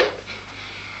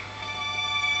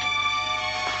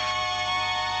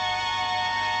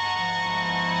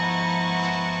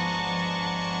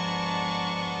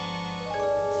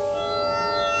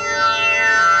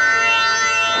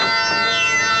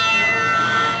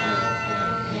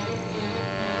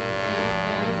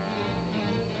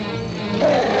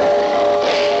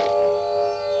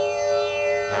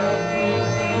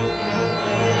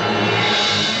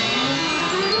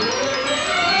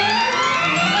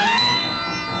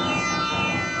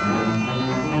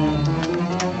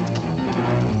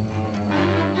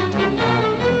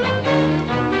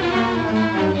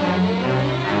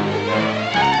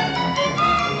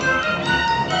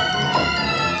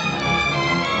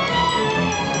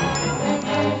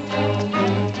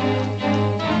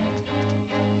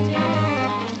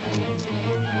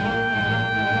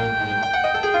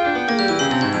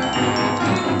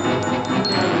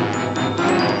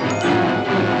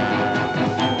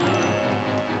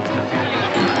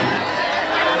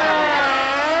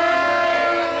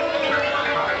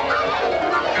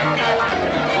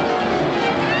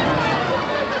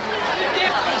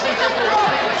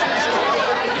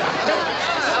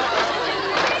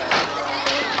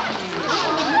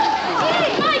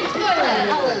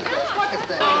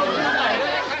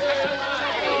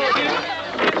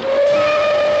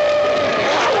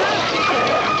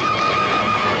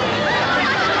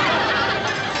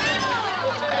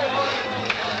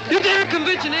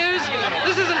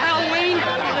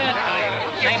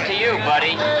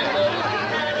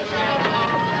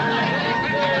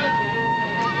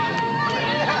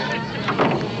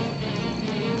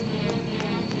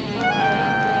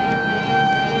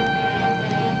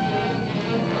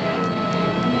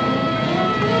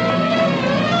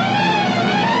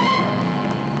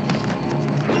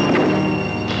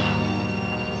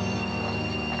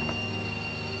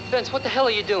 Vince, what the hell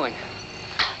are you doing?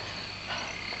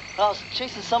 I was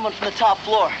chasing someone from the top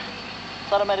floor.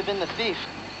 Thought it might have been the thief.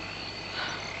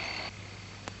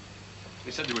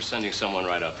 He said you were sending someone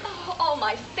right up. Oh, all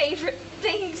my favorite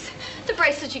things. The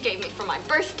bracelet you gave me for my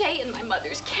birthday and my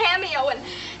mother's cameo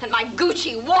and my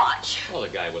Gucci watch. Well, the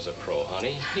guy was a pro,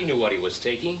 honey. He knew what he was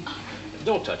taking.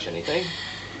 Don't touch anything.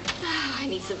 Oh, I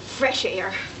need some fresh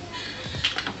air.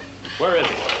 Where is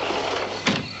he?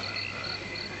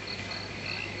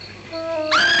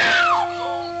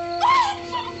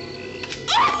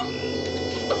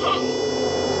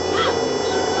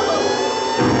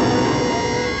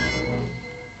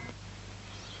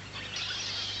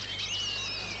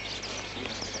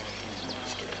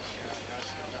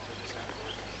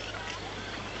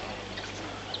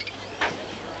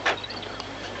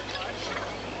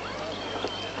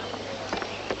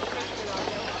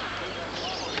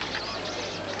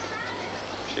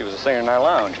 She was a singer in our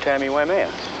lounge, Tammy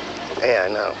Waimea. Yeah, I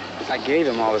know. I gave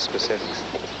him all the specifics.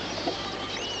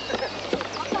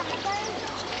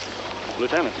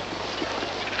 Lieutenant,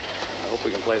 I hope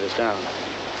we can play this down.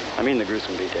 I mean the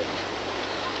gruesome details.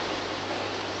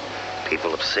 People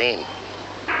have seen.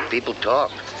 People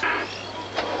talk.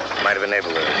 Might have been able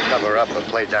to cover up or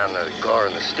play down the gore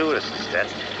and the stewardess's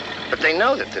death. But they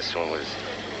know that this one was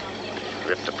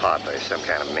ripped apart by some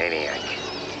kind of maniac.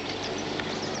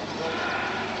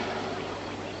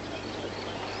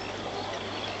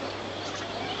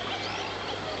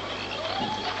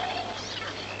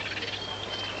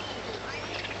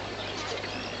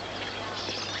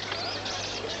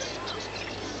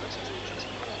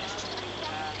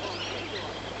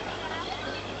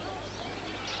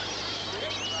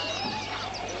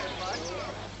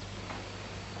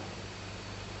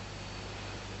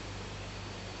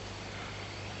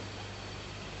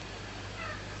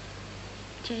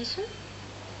 Jason?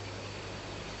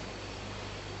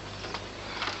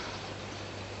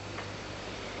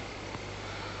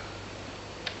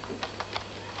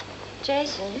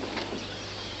 Jason?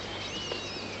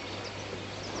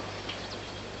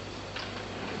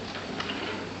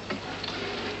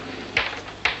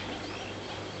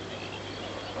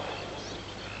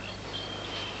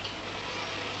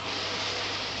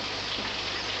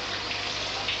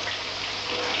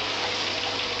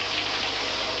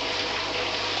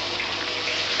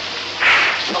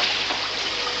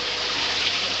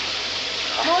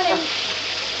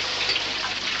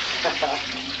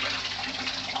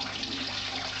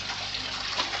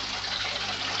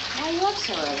 Why are you up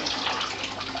so early?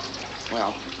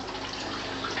 Well,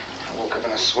 I woke up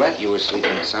in a sweat. You were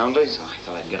sleeping soundly, so I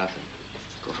thought I'd get up and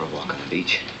go for a walk on the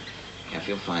beach. Yeah, I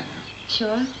feel fine now.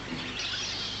 Sure.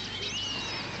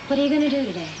 What are you going to do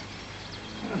today?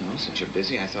 I don't know. Since you're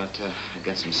busy, I thought I'd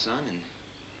get some sun and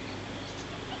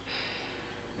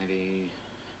maybe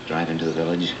drive into the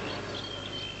village.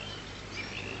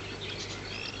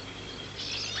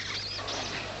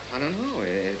 I don't know.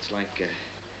 It's like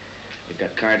you've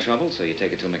got car trouble, so you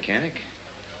take it to a mechanic.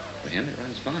 For him, it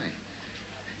runs fine.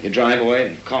 You drive away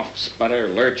and cough, sputter,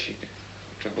 lurch,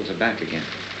 troubles are back again.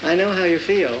 I know how you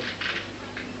feel,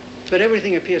 but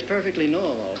everything appears perfectly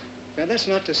normal. Now, that's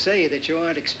not to say that you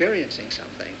aren't experiencing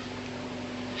something.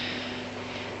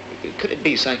 Could it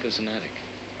be psychosomatic?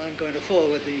 I'm going to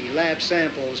forward the lab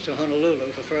samples to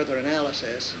Honolulu for further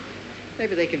analysis.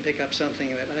 Maybe they can pick up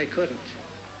something that I couldn't.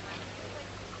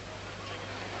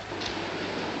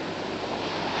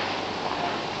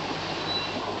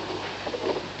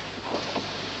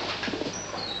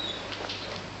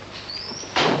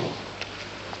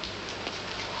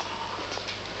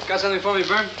 Got something for me,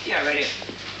 Vern? Yeah, right here.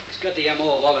 It's got the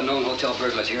MO of all the known hotel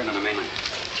burglars here and on the mainland.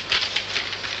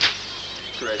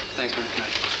 Great. Thanks, Vern. Good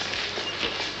night.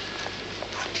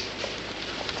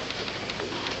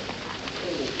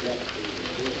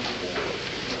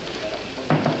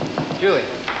 Julie.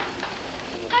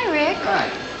 Hi, Rick. Hi.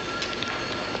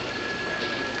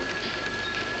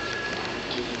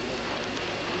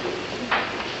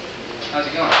 How's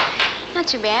it going? Not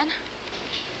too bad.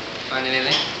 Find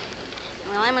anything?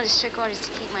 Well, I'm under strict orders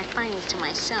to keep my findings to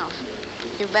myself.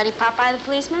 Your buddy Popeye the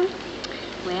policeman?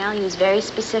 Well, he was very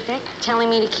specific, telling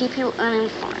me to keep you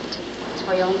uninformed. It's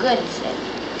for your own good, he said.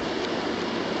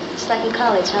 Just like in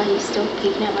college, huh? He's still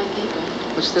peeking at my paper.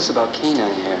 What's this about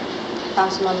canine hair?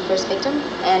 Found some on the first victim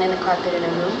and in the carpet in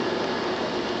her room.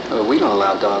 Oh, we don't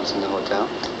allow dogs in the hotel.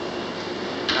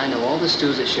 I know all the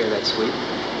stews that share that suite.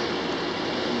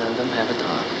 None of them have a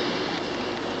dog.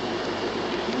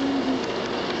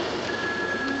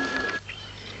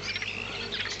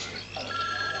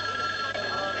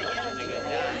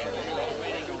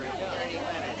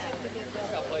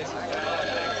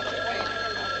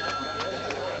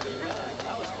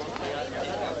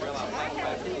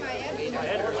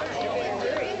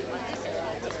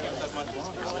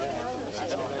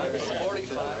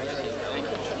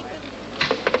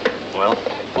 Well?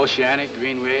 Oceanic,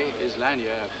 Greenway,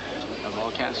 Islandia have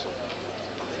all canceled.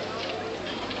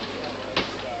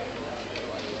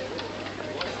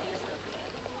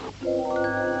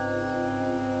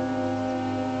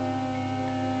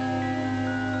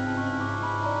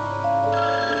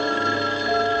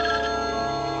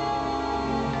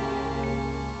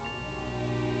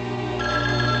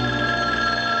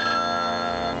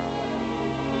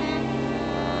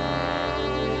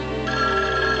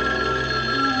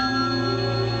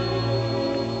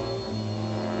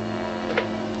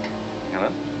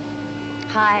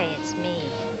 Hi, it's me.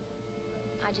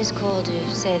 I just called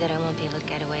to say that I won't be able to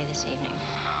get away this evening.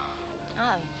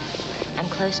 Oh, I'm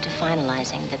close to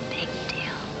finalizing the big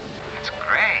deal. That's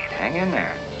great. Hang in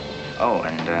there. Oh,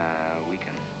 and we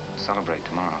can celebrate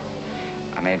tomorrow.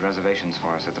 I made reservations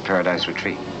for us at the Paradise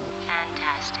Retreat.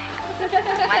 Fantastic.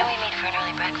 Why don't we meet for an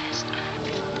early breakfast?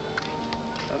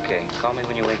 Okay, call me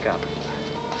when you wake up.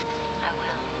 I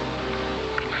will.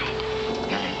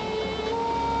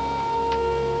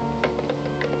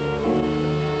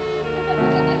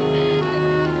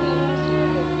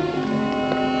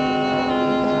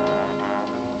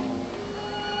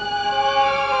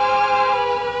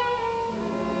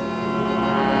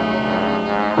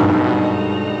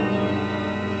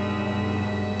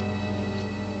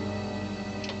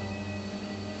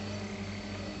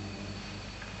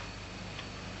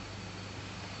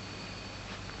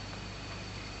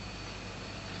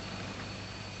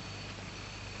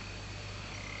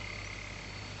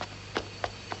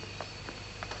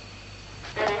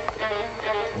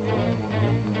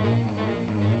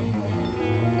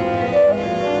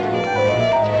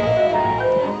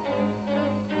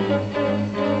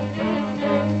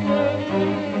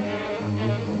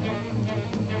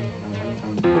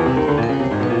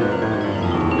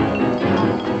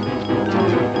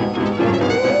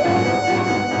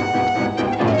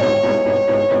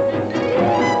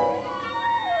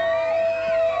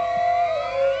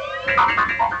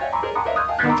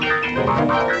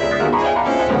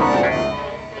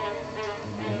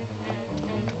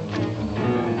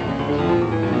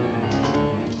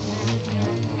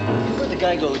 Where'd the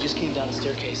guy go who just came down the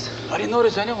staircase? I didn't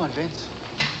notice anyone, Vince.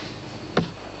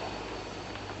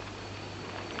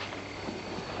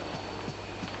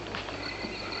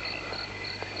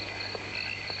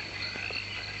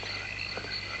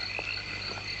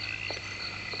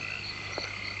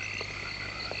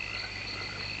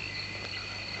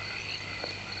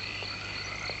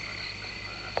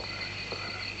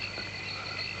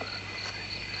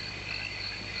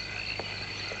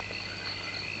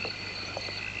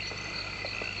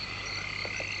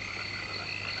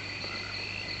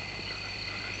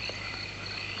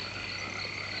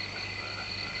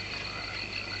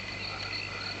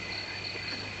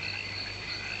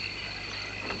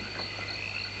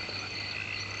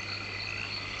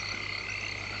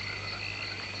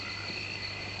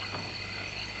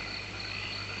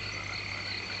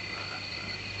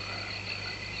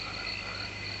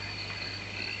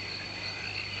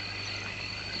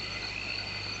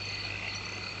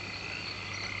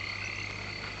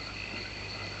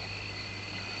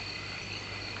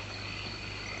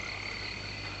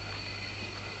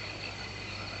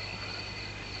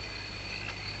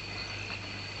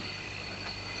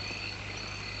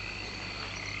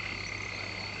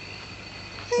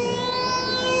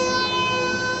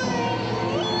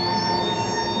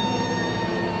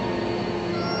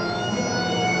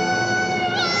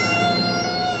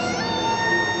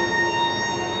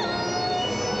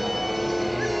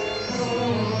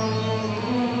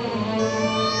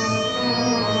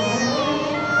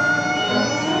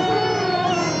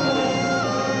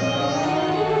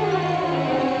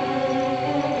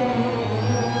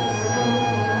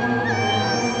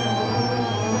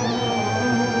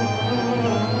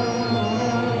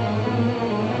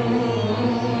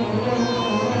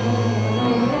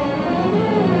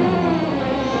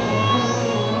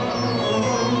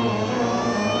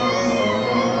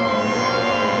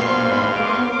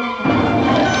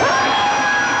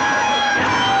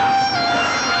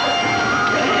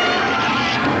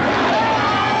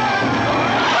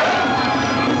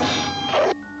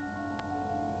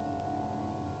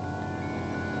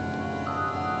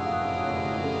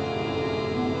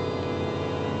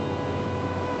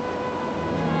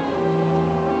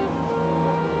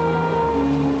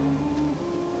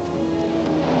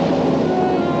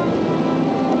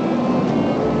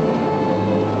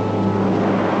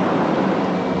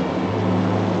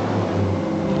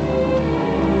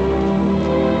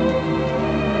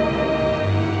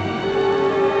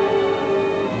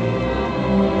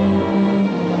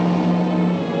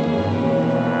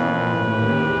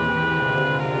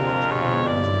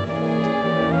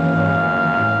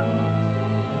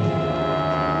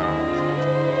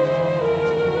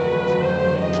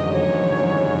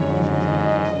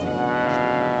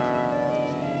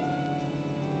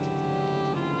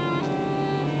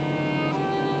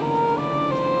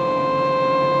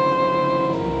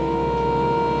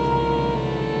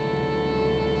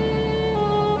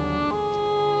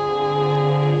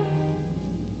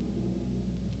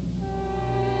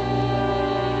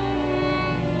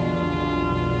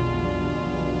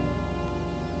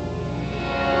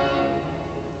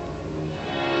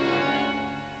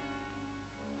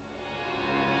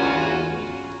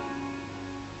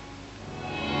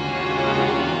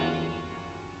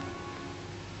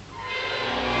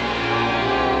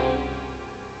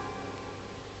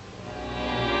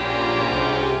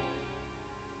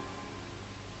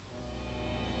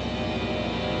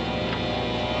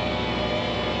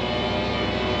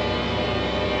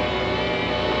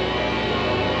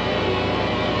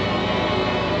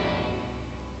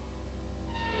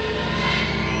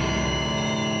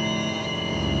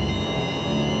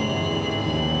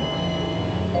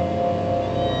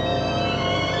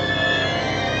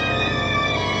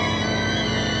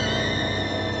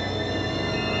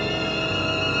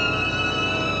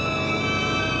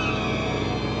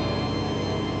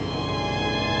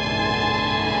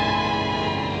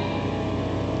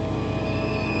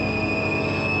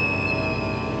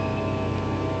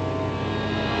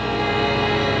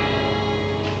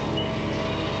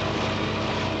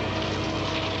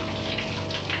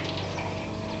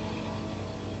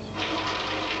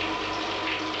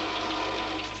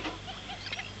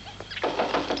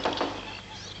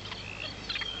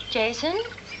 Jason?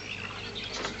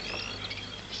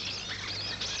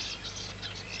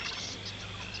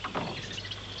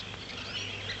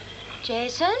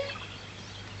 Jason?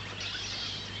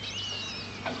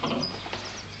 I'll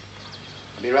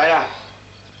be right out.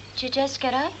 Did you just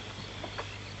get up?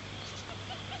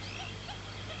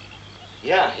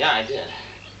 Yeah, I did.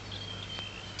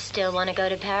 Still want to go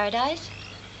to paradise?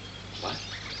 What?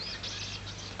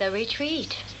 The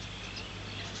retreat.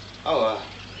 Oh,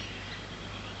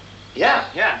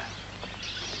 yeah.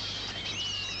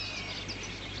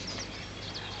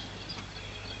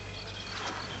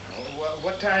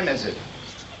 What time is it?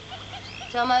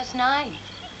 It's almost 9.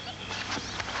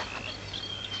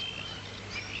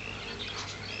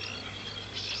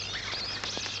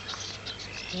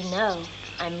 You know,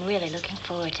 I'm really looking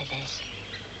forward to this.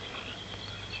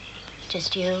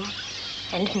 Just you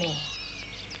and me,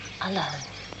 alone,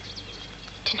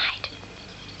 tonight.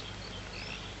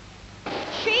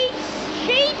 Sheets.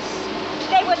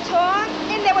 They were torn,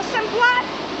 and there was some blood.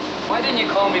 Why didn't you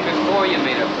call me before you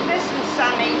made up the room? Listen,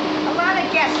 Sonny, a lot of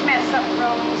guests mess up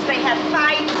rooms. They have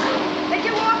fights. They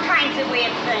do all kinds of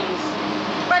weird things.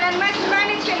 But unless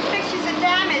furniture and fixtures are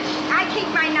damaged, I keep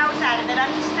my nose out of it,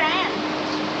 understand?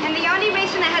 And the only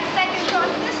reason I had second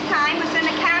thoughts this time was on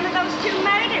account of those 2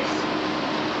 murders.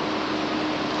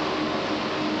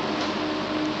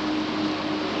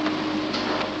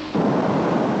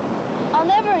 I'll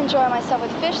never enjoy myself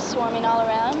with fish swarming all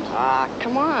around. Ah,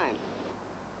 come on.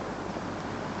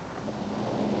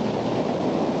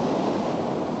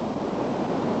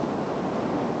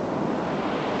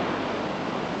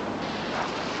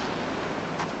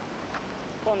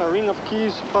 Found a ring of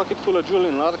keys, pocket full of jewelry,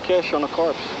 and a lot of cash on a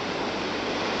corpse.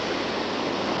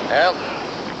 Well,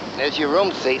 there's your room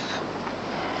thief.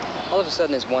 All of a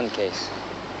sudden, there's one case.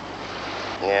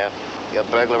 Yeah, your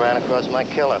burglar ran across my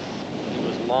killer. He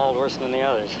was mauled worse than the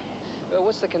others. Well,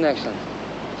 what's the connection?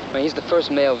 I mean, he's the first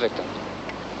male victim.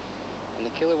 And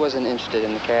the killer wasn't interested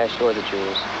in the cash or the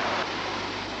jewels.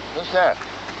 Who's that?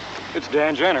 It's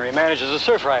Dan Jenner. He manages a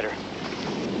surf rider.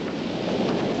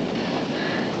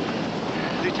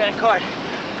 Lieutenant Card,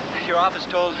 your office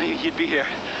told me you'd be here.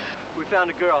 We found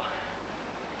a girl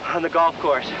on the golf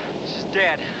course. She's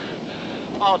dead,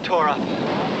 all tore up.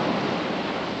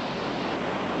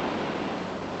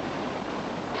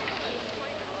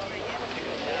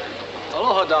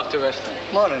 Aloha, Dr. Weston.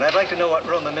 Morning. I'd like to know what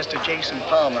room a Mr. Jason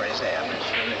Palmer is in.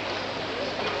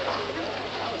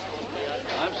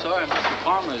 I'm sorry, Mr.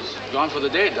 Palmer's gone for the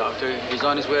day, Doctor. He's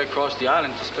on his way across the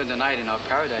island to spend the night in our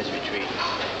paradise retreat.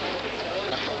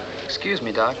 Excuse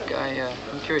me, Doc.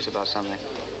 I'm curious about something.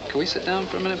 Can we sit down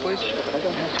for a minute, please? I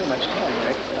don't have too much time,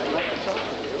 Rick, but I'd like to talk to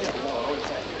you.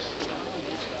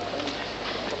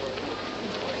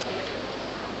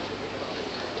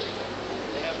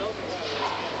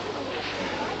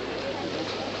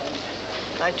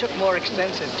 I took more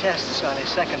extensive tests on his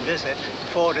second visit,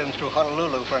 forwarded him through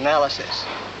Honolulu for analysis.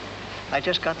 I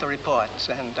just got the reports,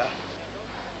 and...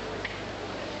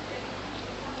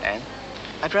 And?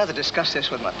 I'd rather discuss this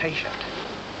with my patient.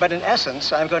 But in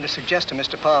essence, I'm going to suggest to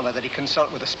Mr. Palmer that he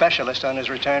consult with a specialist on his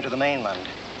return to the mainland.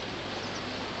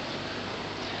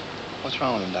 What's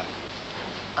wrong with him, Doc?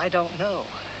 I don't know.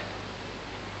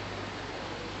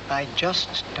 I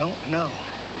just don't know.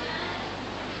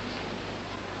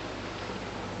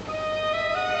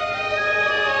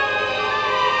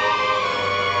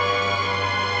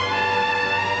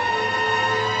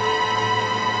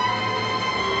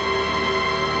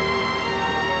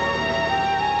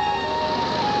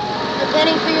 A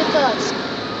penny for your thoughts.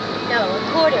 No, a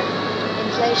quarter.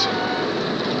 Inflation.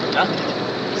 Huh?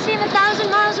 You seem 1,000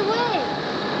 miles away.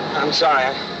 I'm sorry.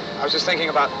 I was just thinking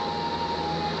about...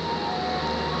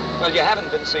 Well, you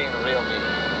haven't been seeing the real me.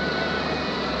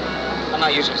 I'm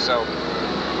not usually so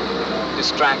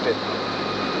distracted,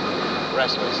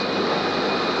 restless.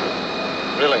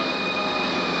 Really.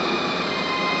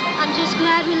 I'm just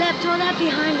glad we left all that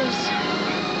behind us.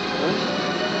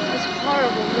 Those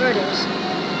horrible murders.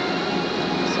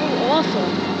 So awful.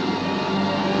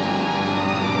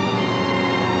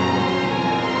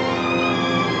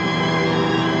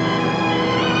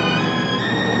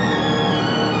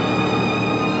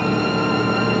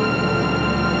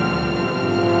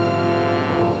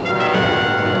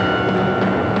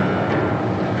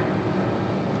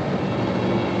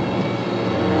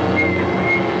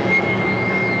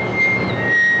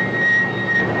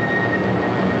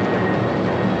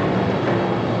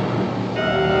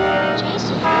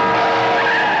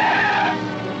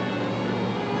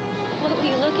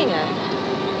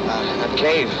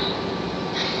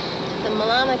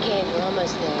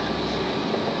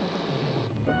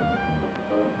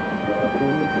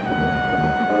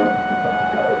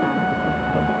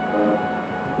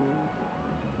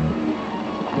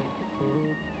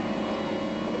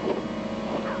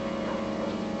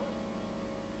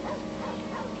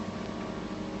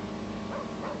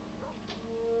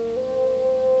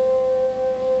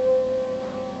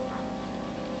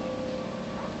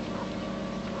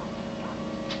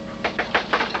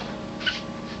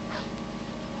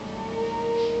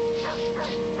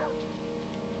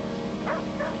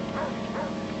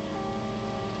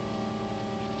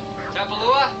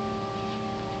 Tapalua?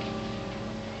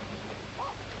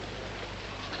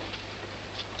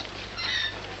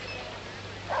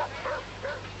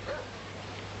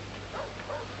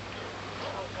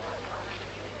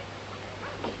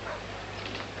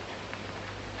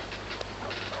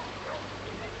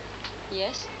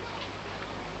 Yes?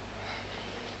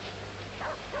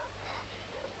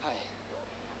 Hi.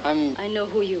 I know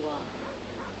who you are.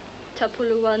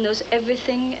 Tapulua knows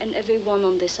everything and everyone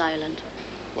on this island.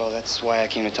 Well, that's why I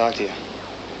came to talk to you.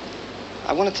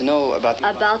 I wanted to know about the...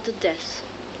 About the death.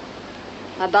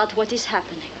 About what is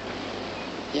happening.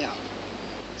 Yeah.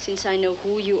 Since I know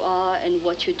who you are and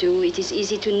what you do, it is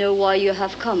easy to know why you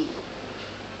have come.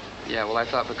 Yeah, well, I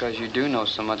thought because you do know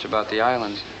so much about the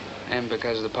islands, and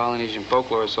because the Polynesian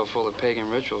folklore is so full of pagan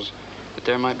rituals, that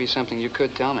there might be something you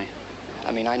could tell me.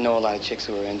 I mean, I know a lot of chicks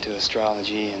who are into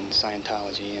astrology and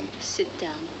Scientology and... Sit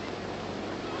down.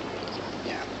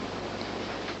 Yeah.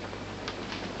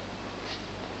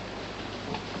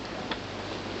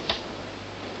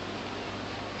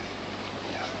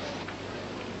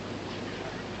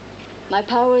 My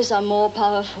powers are more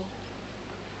powerful.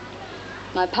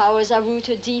 My powers are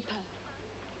rooted deeper.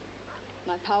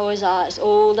 My powers are as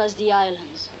old as the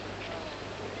islands.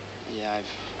 Yeah,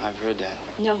 I've heard that.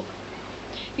 No.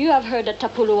 You have heard that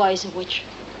Tapulua is a witch.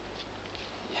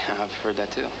 Yeah, I've heard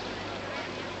that too.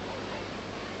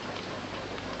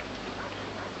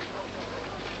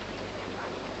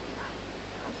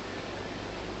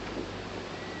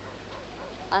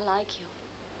 I like you.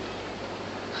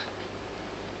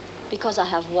 Because I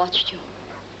have watched you.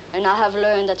 And I have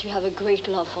learned that you have a great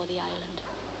love for the island.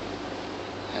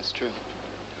 That's true.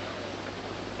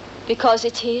 Because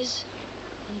it is,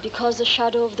 and because the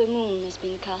shadow of the moon has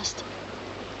been cast,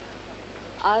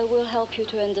 I will help you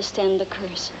to understand the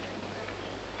curse.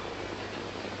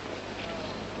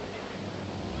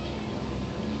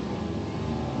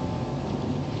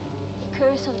 The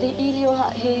curse of the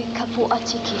Iliohae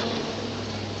Kapuatiki.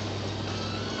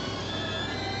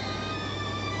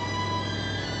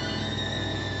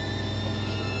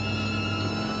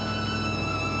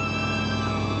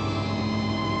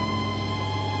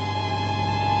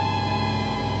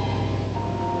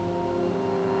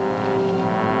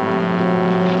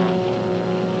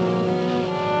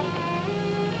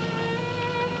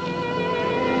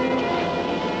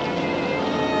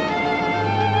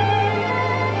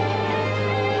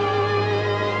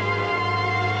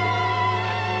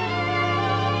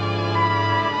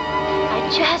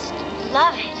 Just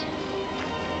love it.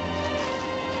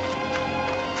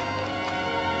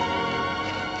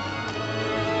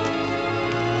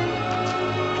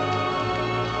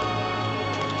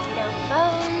 No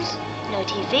phones, no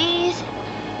TVs.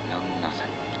 No,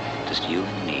 nothing. Just you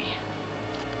and me.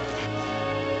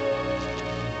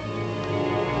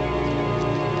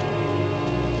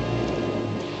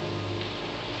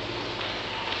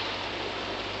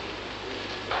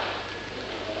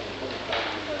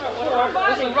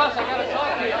 Listen, Russ, I gotta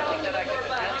talk to you.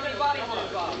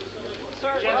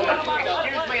 Sir, gentlemen,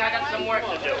 excuse me, I got some work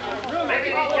to do. Maybe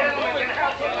these gentlemen can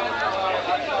help you.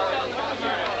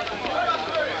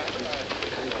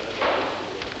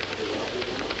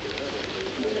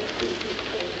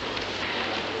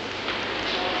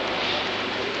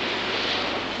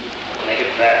 Make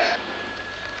it fast.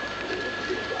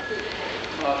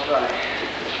 I'll try.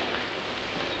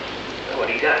 What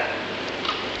do you got?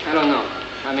 I don't know.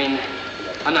 I mean,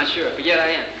 I'm not sure, but yet I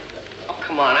am. Oh,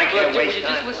 come on, I can't Look, waste you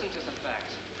time. just listen to some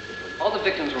facts. All the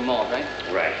victims were mauled, right?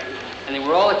 Right. And they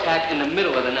were all attacked in the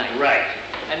middle of the night. Right.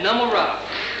 And none were robbed.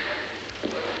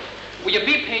 Will you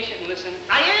be patient and listen?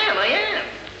 I am.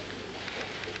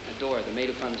 Dora, the maid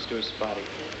who found the steward's body,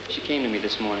 she came to me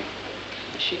this morning.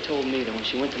 She told me that when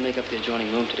she went to make up the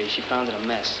adjoining room today, she found it a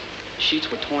mess. The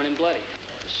sheets were torn and bloody.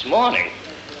 This morning?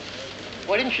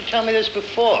 Why didn't you tell me this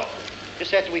before?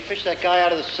 Just after we fished that guy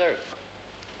out of the surf.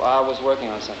 Well, I was working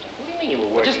on something. What do you mean you were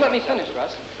working Well, just let on me something? finish,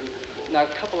 Russ. Now,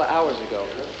 a couple of hours ago,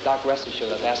 Doc Rester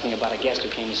showed up asking about a guest who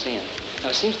came to see him. Now,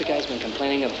 it seems the guy's been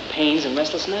complaining of pains and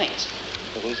restless nights.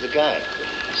 Well, who's the guy?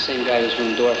 The same guy whose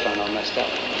room Dora found all messed up.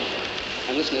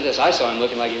 And listen to this. I saw him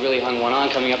looking like he really hung one on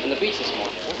coming up from the beach this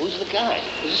morning. Well, who's the guy?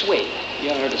 Well, just wait. You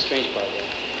haven't heard the strange part yet.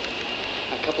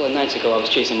 A couple of nights ago, I was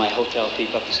chasing my hotel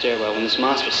thief up the stairwell when this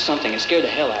monstrous something had scared the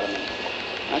hell out of me.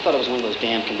 I thought it was one of those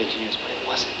damn conventioneers, but it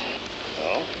wasn't.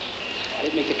 Oh? I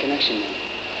didn't make the connection then.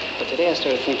 But today I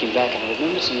started thinking back, and I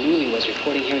remember some newlyweds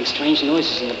reporting hearing strange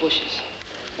noises in the bushes.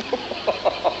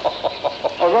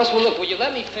 Oh, Russ, well, look, will you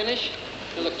let me finish?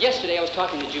 Now, look, yesterday I was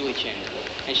talking to Julie Chandler,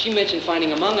 and she mentioned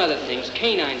finding, among other things,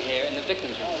 canine hair in the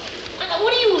victim's room.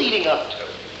 What are you leading up to?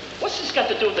 What's this got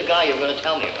to do with the guy you're going to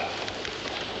tell me about?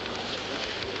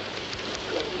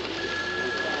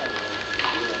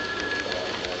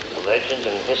 The legend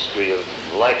and history of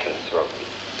lycanthropy.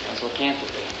 That's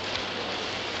lycanthropy.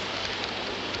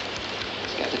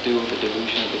 It's got to do with the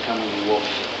delusion of becoming a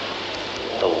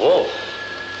wolf. A wolf?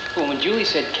 Well, when Julie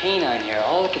said canine hair,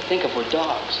 all I could think of were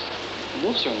dogs. And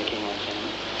wolves are in the canine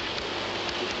family.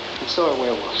 And so are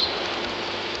werewolves.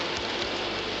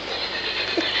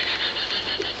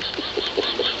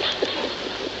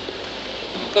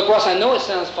 Look, Ross, I know it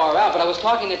sounds far out, but I was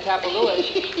talking to Tapalua.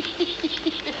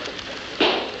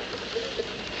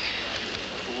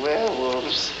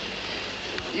 Werewolves?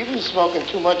 You've been smoking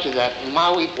too much of that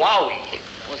Maui Wowie.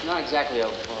 Well, it's not exactly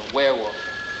a werewolf.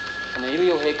 An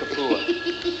Iliohe Kapua.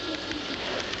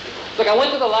 Look, I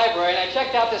went to the library and I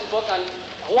checked out this book on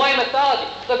Hawaiian mythology.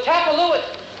 Look,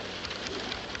 Tapalua.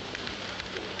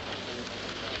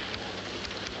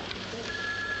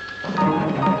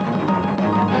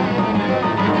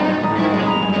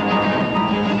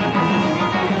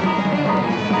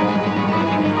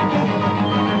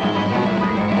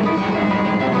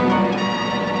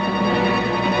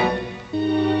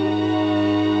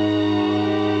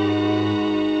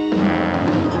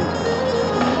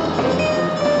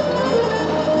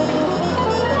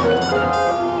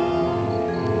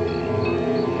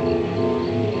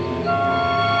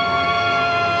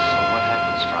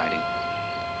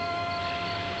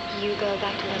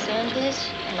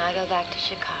 I go back to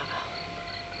Chicago.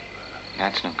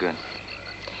 That's no good.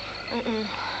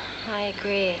 I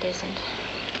agree, it isn't.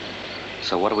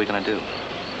 So what are we gonna do?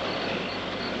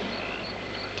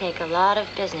 Take a lot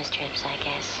of business trips, I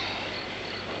guess.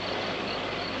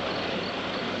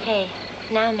 Hey,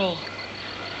 now me.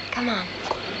 Come on.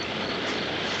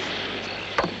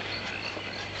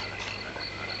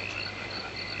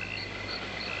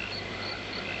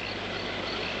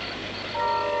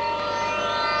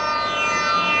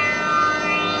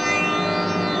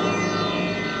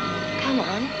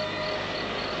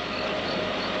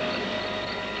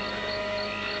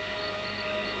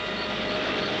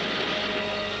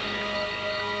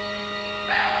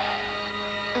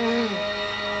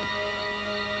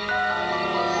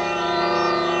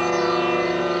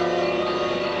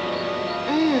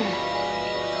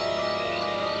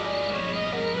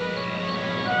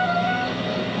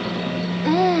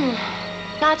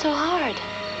 Not so hard.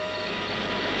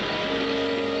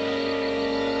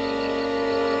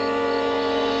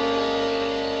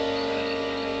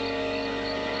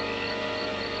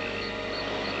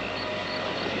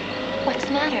 What's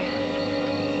the matter?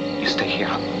 You stay here.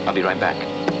 I'll be right back.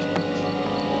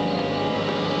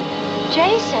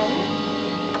 Jason?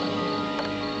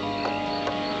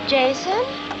 Jason?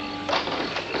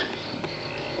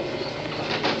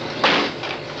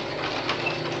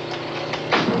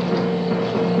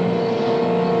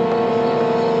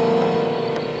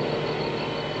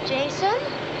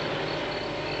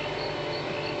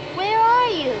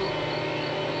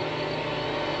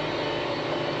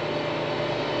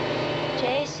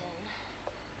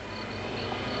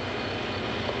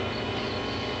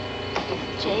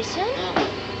 Jason?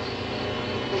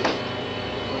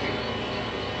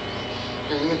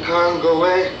 Get in the car and go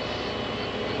away.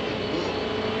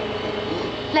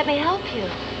 Let me help you.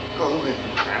 Go away.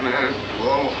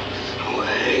 Go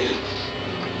away.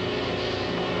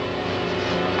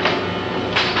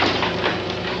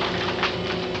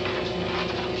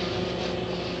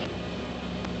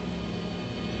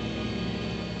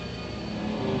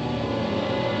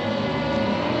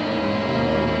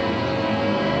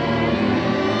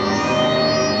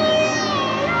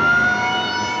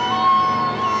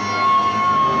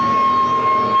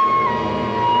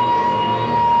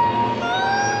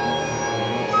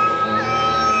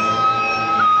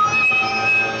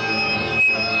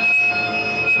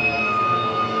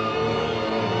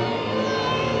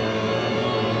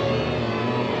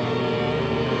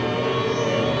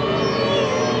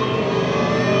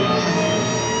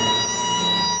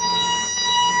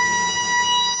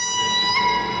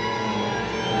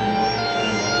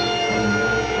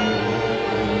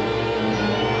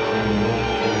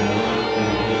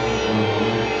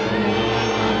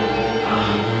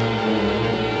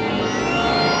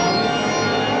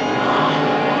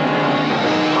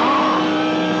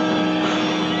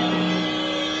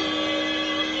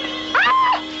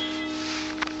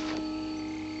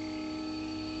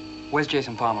 Where's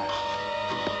Jason Palmer?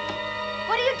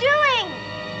 What are you doing?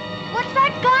 What's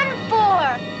that gun for?